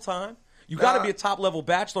good old time. You got to be a top-level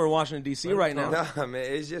bachelor in Washington, D.C. right now. Nah, man.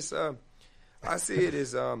 It's just, I see it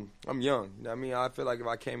as, I'm young. You know what I mean? I feel like if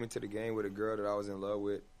I came into the game with a girl that I was in love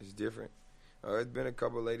with, it's different. It's been a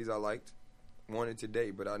couple of ladies I liked, wanted to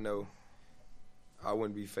date, but I know I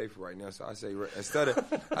wouldn't be faithful right now. So I say, instead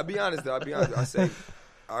of, I'll be honest. I say,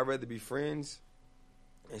 I'd rather be friends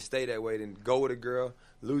and stay that way than go with a girl,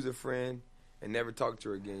 lose a friend, and never talk to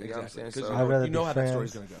her again. You know what I'm saying? So I'd rather you know be how friends, that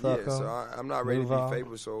story's going to go. yeah, so I'm not ready to be on.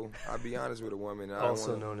 faithful, so I'll be honest with a woman. I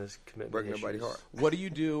Also don't known as commitment break issues. nobody's heart. What do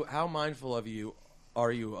you do? How mindful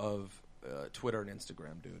are you of Twitter and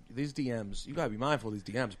Instagram, dude? These DMs, you got to be mindful of these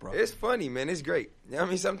DMs, bro. It's funny, man. It's great. You know what I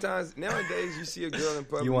mean? Sometimes, nowadays, you see a girl in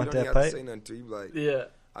public, You want don't that even have pipe? to say nothing to you. Like, Yeah.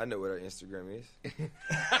 I know what her Instagram is.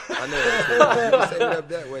 I know her Instagram. You can set it up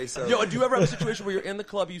that way. So. Yo, do you ever have a situation where you're in the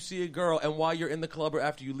club, you see a girl, and while you're in the club or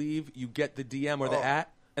after you leave, you get the DM or the at,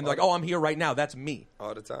 and they're like, "Oh, I'm here right now. That's me."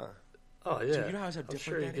 All the time. Oh, yeah. Dude, you know how different I'm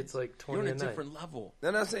sure that he gets is? like 20 You're on a a night. different level.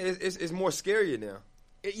 No, I'm saying it's more scarier now.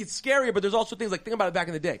 It's scarier, but there's also things like, think about it back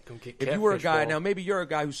in the day. Come get If you were a catfish guy, ball. now maybe you're a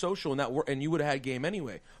guy who's social and you would have had game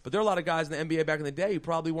anyway. But there are a lot of guys in the NBA back in the day who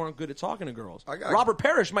probably weren't good at talking to girls. Robert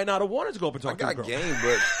Parrish might not have wanted to go up and I talk to a got girl. game,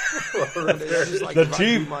 but just like The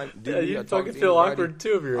if I do chief. You I talk fucking to feel anybody, awkward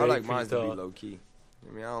too if you're I 8 like feet mine to tall. be low key.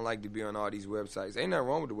 I mean, I don't like to be on all these websites. Ain't nothing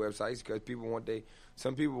wrong with the websites because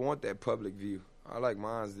some people want that public view. I like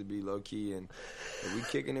mine to be low key, and if we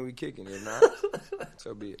kicking it, we kicking it. If not,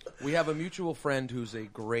 so be it. We have a mutual friend who's a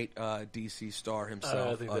great DC star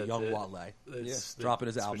himself, think that's Young it. Wale, It's- dropping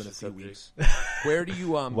his switch album in a the few subject. weeks. Where do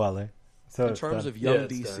you, Wale. So in it's terms done. of Young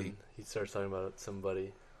it's DC, done. He starts talking about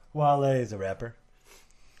somebody. Wale is a rapper.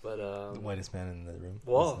 But, The whitest man in the room.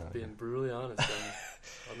 well, That's not being good. brutally honest.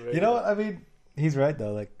 on the You know what? radio. I mean, he's right,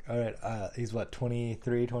 though. Like, all right, he's what,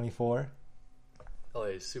 23, 24? Oh,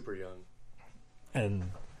 he's super young. And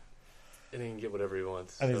And he can get whatever he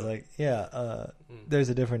wants. he's so. like, yeah, there's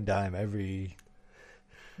a different dime every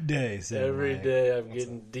day. saying, Every like, day I'm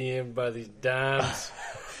getting DM'd by these dimes.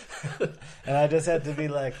 And I just had to be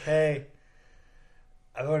like, hey,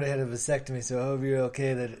 I've already had a vasectomy, so I hope you're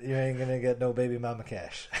okay that you ain't going to get no baby mama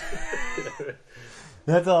cash.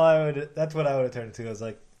 That's what I would have turned to. I was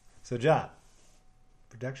like, so John,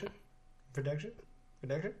 production?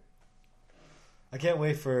 I can't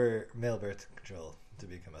wait for male birth control to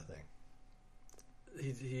become a thing.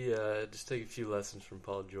 He just take a few lessons from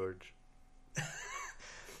Paul George.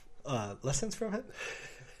 Lessons from him?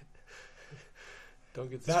 Don't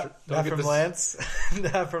get Not from Lance.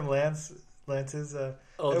 Not from Lance. Lance's.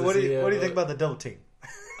 What do you think about the double team?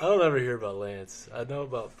 I don't ever hear about Lance. I know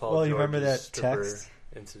about Paul. Well, George's you remember that stripper text?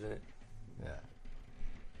 incident? Yeah.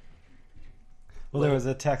 Well, there was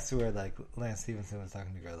a text where like Lance Stevenson was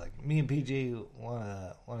talking to a girl like, "Me and PG want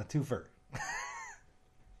a twofer."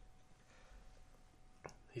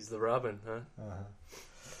 He's the Robin,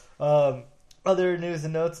 huh? Other news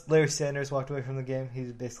and notes: Larry Sanders walked away from the game. He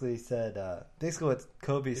basically said, what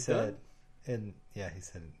Kobe He's said, and yeah, he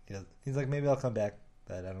said he's like, maybe I'll come back,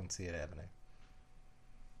 but I don't see it happening.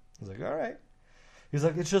 I was like, all right. He's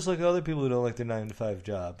like, it's just like other people who don't like their 9-to-5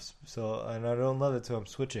 jobs. So, and I don't love it, so I'm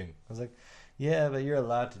switching. I was like, Yeah, but you're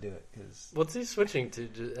allowed to do it because. What's he switching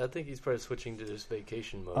to? I think he's probably switching to just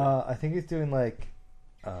vacation mode. I think he's doing like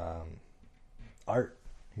art.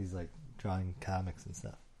 He's like drawing comics and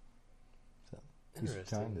stuff. So he's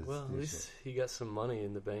trying to. Well, at least he got some money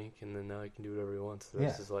in the bank, and then now he can do whatever he wants the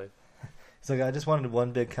rest of his life. He's like, I just wanted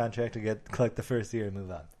one big contract to collect the first year and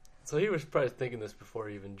move on. So he was probably thinking this before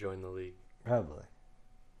he even joined the league. Probably.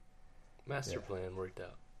 Master plan worked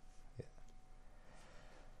out. Yeah.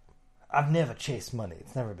 I've never chased money.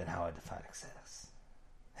 It's never been how I define success.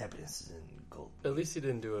 Happiness is in gold. At least he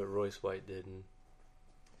didn't do what Royce White did and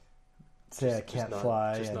say I can't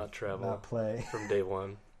fly, just not travel, not play from day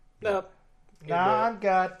one. Nope. I'm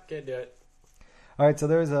good. Can't do it. All right, so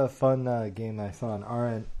there was a fun game I saw on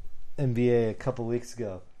RNBA a couple weeks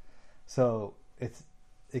ago. So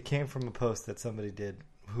it came from a post that somebody did.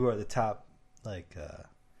 Who are the top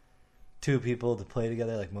two people to play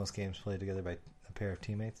together? Like most games played together by a pair of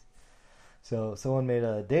teammates. So someone made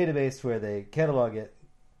a database where they catalog it.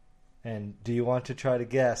 And do you want to try to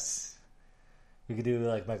guess? We could do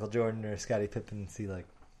like Michael Jordan or Scottie Pippen and see like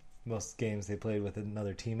most games they played with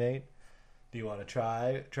another teammate. Do you want to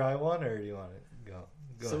try one, or do you want to go?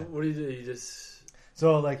 So ahead. what do? You just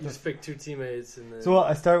pick two teammates and then. So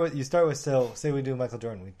I start with So say we do Michael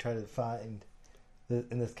Jordan. We try to find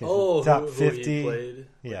in this case top 50. Who he played.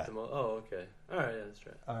 Yeah. Okay. All right. Yeah, that's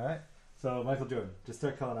right. All right. So Michael Jordan. Just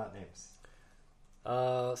start calling out names.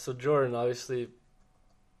 So Jordan, obviously,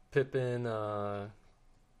 Pippen,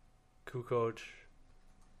 Kukoc,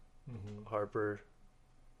 Harper.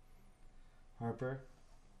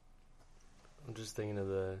 I'm just thinking of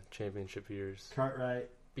the championship years. Cartwright,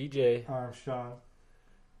 BJ, Armstrong,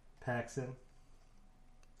 Paxson,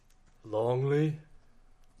 Longley.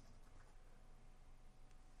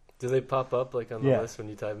 Do they pop up like on the list when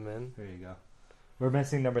you type them in? There you go. We're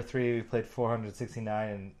missing number 3. We played 469,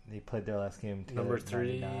 and he played their last game. Number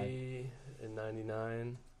 3 in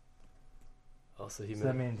 99. Also,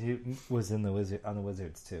 that means he was in on the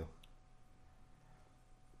Wizards too.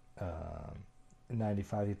 In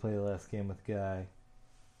 95, he played the last game with Guy.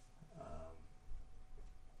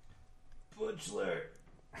 Butchler.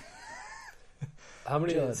 How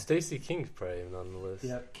many? Stacey King's probably even on the list.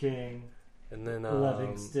 Yep, King. And then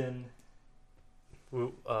Livingston.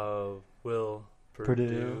 Will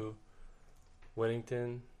Purdue.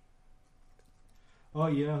 Winnington. Oh,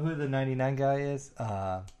 you know who the 99 guy is?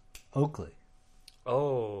 Oakley.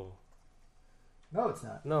 Oh. No, it's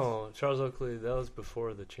not. No, Charles Oakley, that was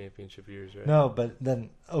before the championship years, right? No, but then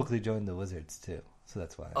Oakley joined the Wizards too, so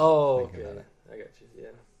that's why. Okay. I got you,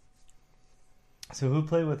 yeah. So who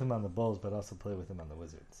played with him on the Bulls, but also played with him on the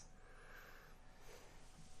Wizards?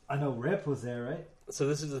 I know Rip was there, right? So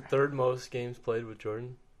this is the third most games played with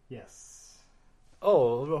Jordan? Yes.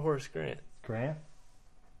 Oh, what about Horace Grant? Grant?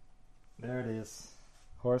 There it is.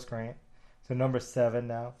 Horace Grant. So number 7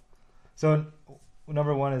 now. So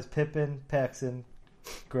number 1 is Pippen, Paxson,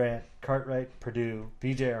 Grant, Cartwright, Purdue,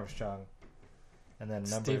 B.J. Armstrong, and then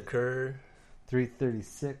number Steve Kerr,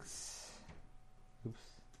 336. Oops.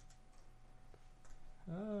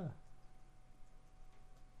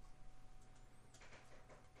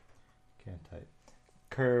 Can't type.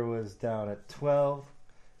 Kerr was down at 12.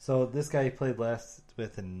 So this guy he played last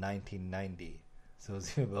with in 1990. So it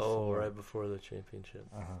was even before. Oh, right before the championship.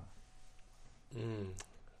 Man,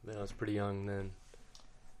 I was pretty young then.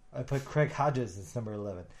 I put Craig Hodges as number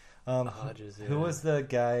 11. Hodges, yeah. Who was the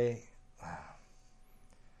guy?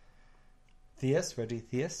 Reggie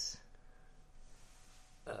Theus?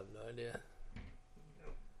 I have no idea.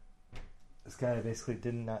 This guy basically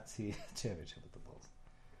did not see a championship with the Bulls.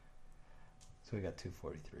 So we got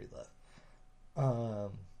 243 left.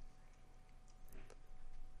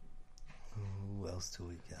 Who else do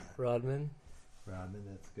we got? Rodman,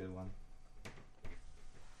 that's a good one.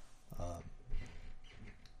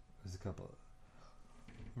 There's a couple.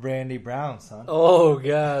 Randy Brown, son. Oh,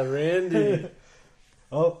 God, Randy.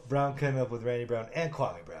 Brown came up with Randy Brown and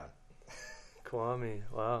Kwame Brown. Kwame,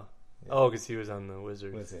 wow. Yeah. Oh, because he was on the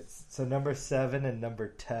Wizards. So number 7 and number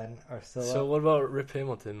 10 are still So up. what about Rip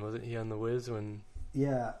Hamilton? Wasn't he on the Wiz when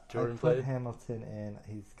Jordan I put played? Hamilton in.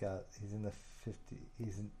 He's in the 50.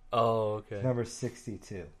 He's in okay. Number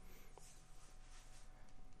 62.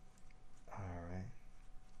 All right.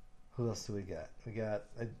 Who else do we got? We got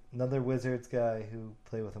another Wizards guy who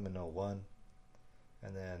played with him in 01.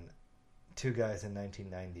 And then 2 guys in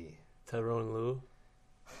 1990. Tyrone Lue.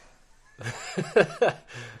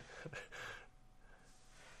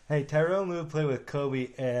 Hey, Tyrone Lue played with Kobe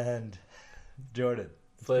and Jordan.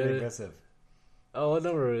 It's pretty impressive. Oh, what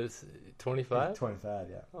number is 25? 25,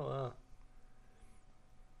 yeah. Oh, wow.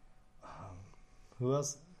 Who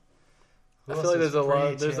else? I feel like there's a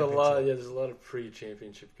lot. There's a lot of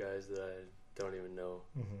pre-championship guys that I don't even know.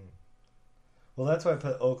 Mm-hmm. Well, that's why I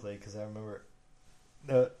put Oakley, because I remember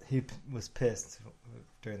he was pissed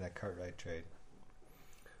during that Cartwright trade.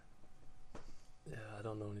 Yeah, I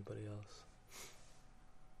don't know anybody else.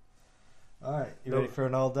 All right, you ready for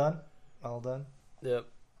an all done? All done? Yep.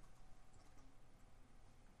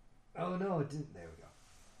 Oh no, it didn't. There we go.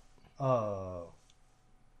 Oh,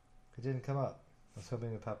 it didn't come up. I was hoping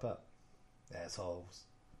it would pop up. Assholes.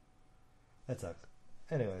 That sucked.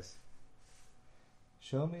 Anyways,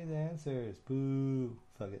 show me the answers. Boo.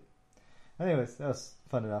 Fuck it. Anyways, that was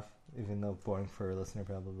fun enough, even though boring for a listener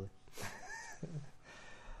probably.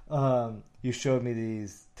 You showed me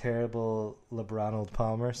these terrible LeBron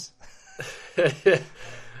Palmers.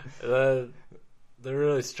 They're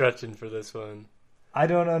really stretching for this one. I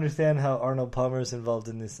don't understand how Arnold Palmer's involved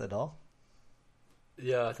in this at all.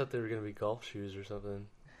 Yeah, I thought they were going to be golf shoes or something.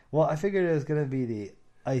 Well, I figured it was going to be the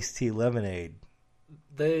iced tea lemonade.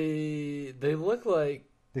 They look like...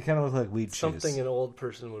 They kind of look like weed something shoes. an old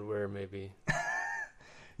person would wear, maybe.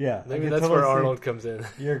 Yeah. Maybe that's where Arnold comes in.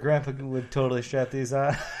 Your grandpa would totally strap these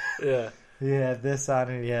on. Yeah. You have this on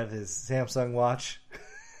and you have his Samsung watch.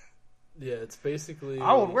 Yeah, it's basically...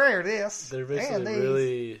 I would wear this. They're basically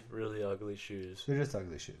really, really ugly shoes. They're just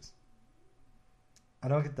ugly shoes. I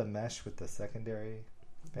don't get the mesh with the secondary.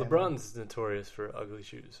 LeBron's notorious for ugly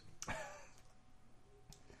shoes.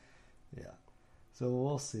 Yeah. So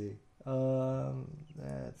we'll see.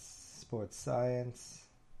 That's sports science.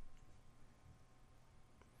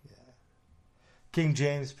 Yeah. King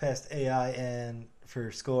James passed AI and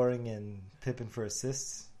for scoring and Pippen for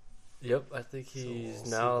assists. Yep, I think he's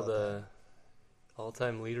now the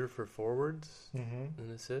all-time leader for forwards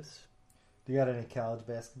and assists. Do you got any college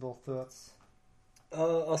basketball thoughts?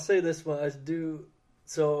 I'll say this one. I do.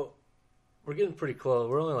 So we're getting pretty close.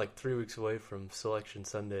 We're only like 3 weeks away from Selection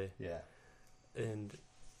Sunday. Yeah. And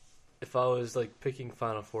if I was like picking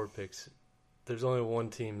Final Four picks, there's only one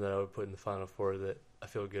team that I would put in the Final Four that I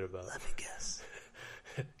feel good about. Let me guess.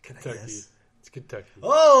 Kentucky. Guess? It's Kentucky.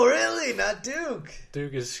 Oh, really? Not Duke?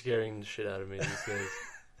 Duke is scaring the shit out of me these days.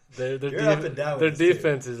 Their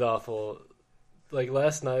defense is awful. Like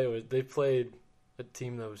last night, they played a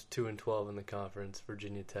team that was 2-12 in the conference,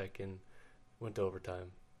 Virginia Tech, and went to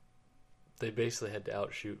overtime. They basically had to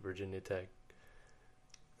outshoot Virginia Tech.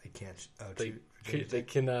 They can't outshoot Virginia Tech. They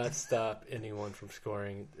cannot stop anyone from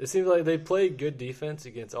scoring. It seems like they play good defense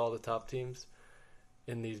against all the top teams,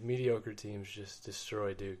 and these mediocre teams just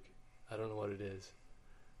destroy Duke. I don't know what it is.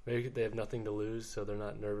 Maybe they have nothing to lose, so they're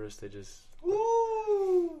not nervous. They just...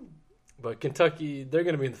 Woo! But Kentucky, they're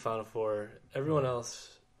going to be in the Final Four. Everyone else,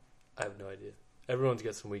 I have no idea. Everyone's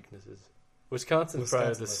got some weaknesses. Wisconsin's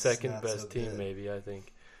probably the second best team, maybe, I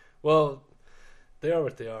think. Well, they are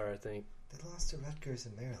what they are, I think. They lost to Rutgers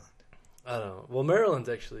in Maryland. I don't know. Well, Maryland's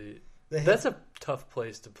actually... That's a tough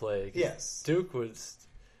place to play. Yes. Duke was...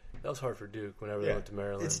 That was hard for Duke whenever they went to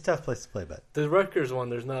Maryland. It's a tough place to play, but... The Rutgers one,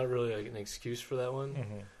 there's not really like an excuse for that one.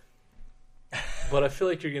 Mm-hmm. But I feel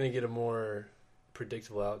like you're going to get a more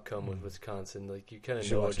predictable outcome with Wisconsin. Like, you kind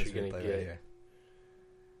of know what you're going to get. Right,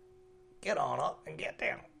 get on up and get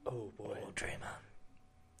down. Oh, boy. Oh, Draymond.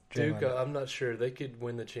 Duke, I'm not sure. They could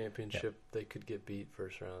win the championship. Yep. They could get beat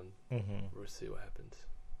first round. Mm-hmm. We'll see what happens.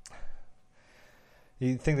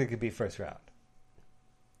 You think they could beat first round?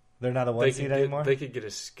 They're not a one seed anymore? They could get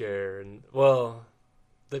a scare. Well,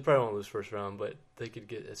 they probably won't lose first round, but they could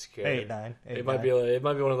get a scare. 8-9. It might be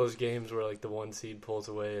one of those games where like the one seed pulls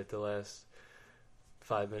away at the last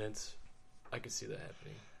 5 minutes. I could see that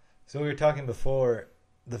happening. So we were talking before,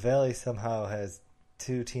 the Valley somehow has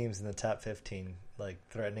 2 teams in the top 15, like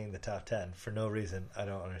threatening the top 10 for no reason. I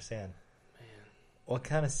don't understand. Man, what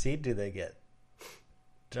kind of seed do they get?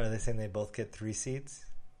 Are they saying they both get 3 seeds?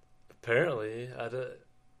 Apparently,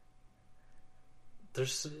 they're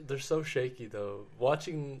so shaky though.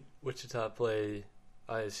 Watching Wichita play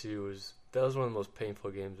ISU was one of the most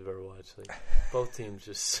painful games I've ever watched. Like both teams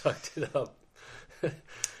just sucked it up.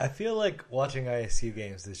 I feel like watching ISU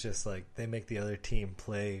games is just like they make the other team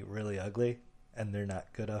play really ugly, and they're not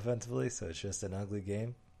good offensively, so it's just an ugly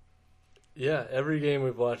game. Yeah, every game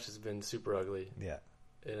we've watched has been super ugly. Yeah,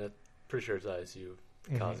 and I'm pretty sure it's ISU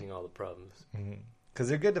causing all the problems. Because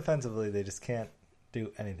they're good defensively, they just can't do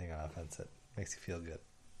anything on offense that makes you feel good.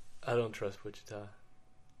 I don't trust Wichita.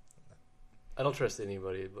 I don't trust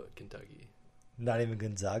anybody but Kentucky. Not even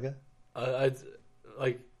Gonzaga? I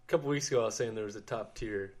like a couple weeks ago I was saying there was a top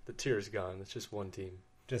tier. The tier is gone. It's just one team.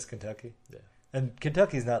 Just Kentucky? Yeah. And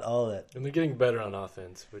Kentucky's not all that. And they're getting better on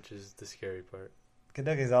offense, which is the scary part.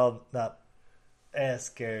 Kentucky's all not as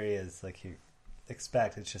scary as like you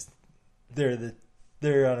expect. It's just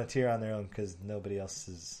they're on a tier on their own because nobody else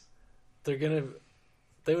is.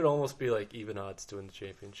 They would almost be like even odds to win the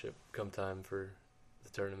championship come time for the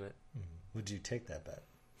tournament. Mm-hmm. Would you take that bet?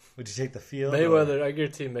 Would you take the field? Mayweather, I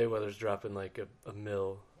guarantee Mayweather's dropping like a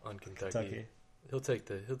mil on Kentucky. He'll take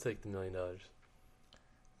the $1 million.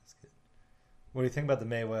 That's good. What do you think about the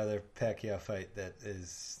Mayweather-Pacquiao fight that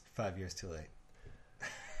is 5 years too late?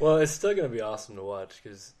 Well, it's still going to be awesome to watch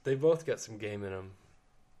because they both got some game in them.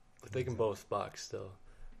 They can both box still.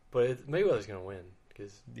 But Mayweather's going to win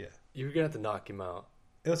because you're going to have to knock him out.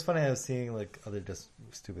 It was funny. I was seeing like other just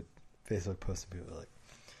stupid Facebook posts and people were like,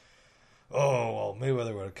 "Oh, well,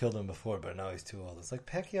 Mayweather would have killed him before, but now he's too old." It's like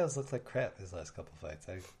Pacquiao's looked like crap his last couple fights.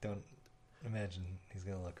 I don't imagine he's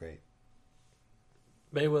going to look great.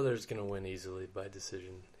 Mayweather's going to win easily by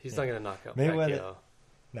decision. He's not going to knock out Pacquiao.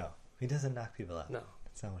 No, he doesn't knock people out. No.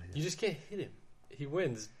 That's not what he does. You just can't hit him. He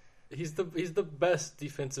wins. He's the best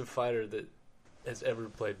defensive fighter that has ever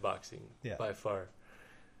played boxing by far.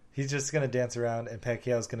 He's just going to dance around, and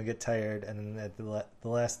Pacquiao's going to get tired, and then at the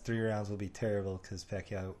last 3 rounds will be terrible because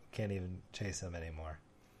Pacquiao can't even chase him anymore.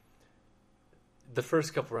 The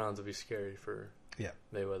first couple rounds will be scary for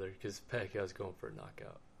Mayweather because Pacquiao's going for a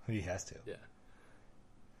knockout. He has to. Yeah.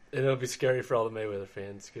 And it'll be scary for all the Mayweather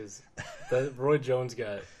fans because Roy Jones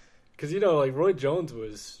got... Because, like Roy Jones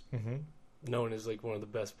was known as like one of the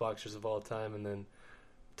best boxers of all time, and then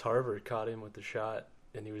Tarver caught him with the shot,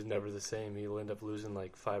 and he was never the same. He'll end up losing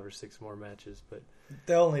like 5 or 6 more matches. But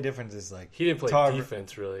the only difference is like he didn't play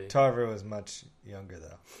defense really. Tarver was much younger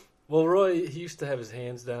though. Well, Roy, he used to have his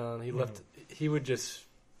hands down. He left. He would just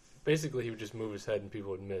move his head and people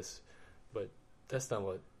would miss. But that's not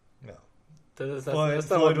what. No. That's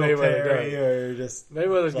not what Mayweather does.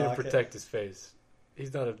 Mayweather's going to protect his face.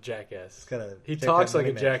 He's not a jackass. He talks like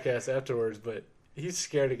a jackass afterwards, but he's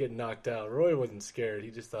scared of getting knocked out. Roy wasn't scared. He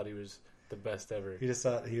just thought he was the best ever. He just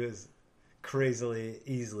thought he was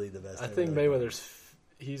easily the best. I think Mayweather's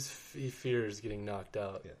he fears getting knocked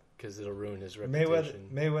out because it'll ruin his reputation.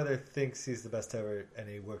 Mayweather thinks he's the best ever, and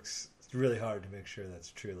he works really hard to make sure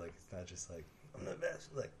that's true. Like it's not just like I'm the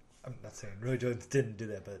best. Like I'm not saying Roy Jones didn't do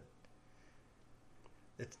that, but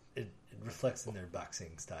it reflects in their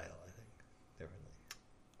boxing style. I think differently.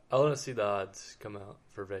 I want to see the odds come out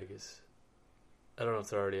for Vegas. I don't know if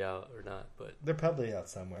they're already out or not, but they're probably out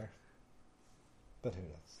somewhere. But who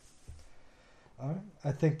knows? All right,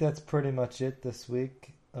 I think that's pretty much it this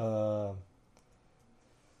week. So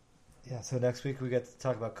next week we get to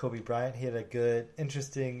talk about Kobe Bryant. He had a good,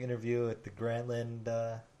 interesting interview at the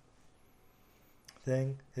Grantland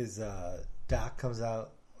thing. His doc comes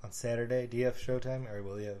out on Saturday. Do you have Showtime, or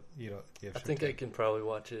will you have Showtime? I think I can probably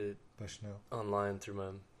watch it Bushnell online through my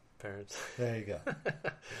parents. There you go.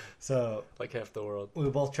 So like half the world.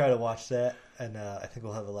 We'll both try to watch that, and I think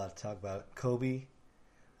we'll have a lot to talk about. Kobe,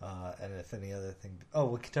 and if any other thing. Oh,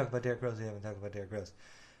 we can talk about Derrick Rose. We haven't talked about Derrick Rose.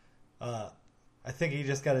 I think he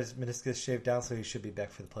just got his meniscus shaved down, so he should be back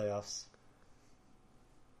for the playoffs.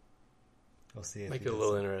 We'll see. Make it a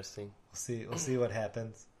little interesting. We'll see what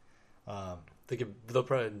happens. They'll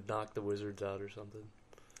probably knock the Wizards out or something.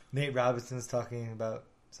 Nate Robinson's talking about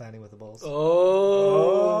signing with the Bulls.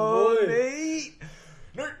 Oh boy.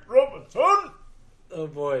 Nate Robinson. Oh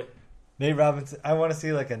boy. Nate Robinson. I want to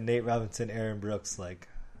see like a Nate Robinson, Aaron Brooks, like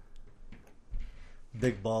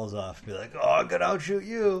big balls off. Be like, I could outshoot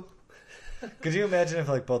you. Could you imagine if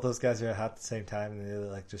like both those guys are hot at the same time and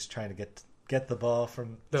they're like just trying to get the ball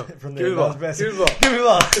from their ball? Give me the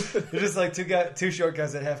ball. They're just like two short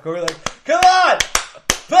guys at half court. We're like, come on,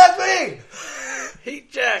 pass me.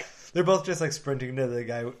 Heat check. They're both just like sprinting to the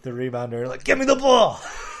guy, the rebounder, like, give me the ball.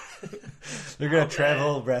 They're gonna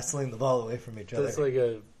travel wrestling the ball away from each other. That's like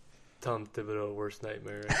a Tom Thibodeau worst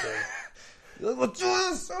nightmare right there. You're like, what's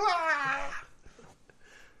this?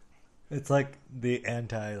 It's like the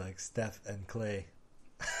anti like Steph and Clay.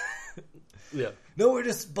 Yeah. No, we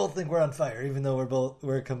just both think we're on fire, even though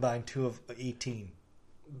we're combined 2 of 18.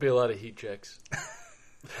 Be a lot of heat checks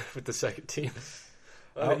with the second team.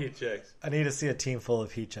 Heat checks. I need to see a team full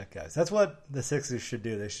of heat check guys. That's what the Sixers should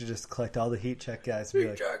do. They should just collect all the heat check guys and be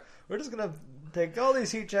like, we're just gonna take all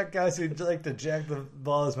these heat check guys who like to jack the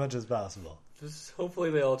ball as much as possible. Just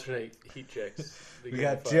hopefully they alternate heat checks. We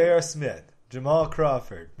got J.R. Smith, Jamal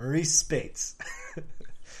Crawford, Maurice Spates,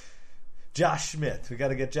 Josh Smith. We got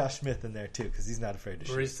to get Josh Smith in there too because he's not afraid to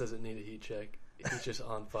shoot. Maurice doesn't need a heat check. He's just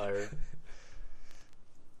on fire.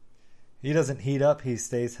 He doesn't heat up. He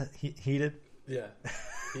stays heated. Yeah,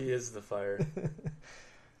 he is the fire.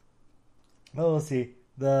 Well, we'll see.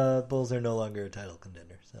 The Bulls are no longer a title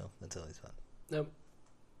contender, so that's always fun. Nope.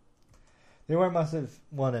 They must have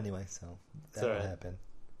won anyway, so that will right. happen.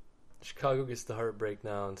 Chicago gets the heartbreak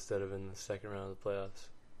now instead of in the second round of the playoffs.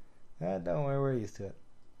 Don't worry, we're used to it.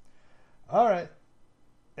 All right.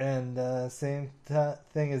 And same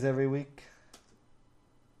thing as every week.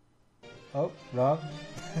 Oh, wrong.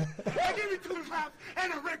 I give you 2 claps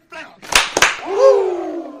and a Ric Flair.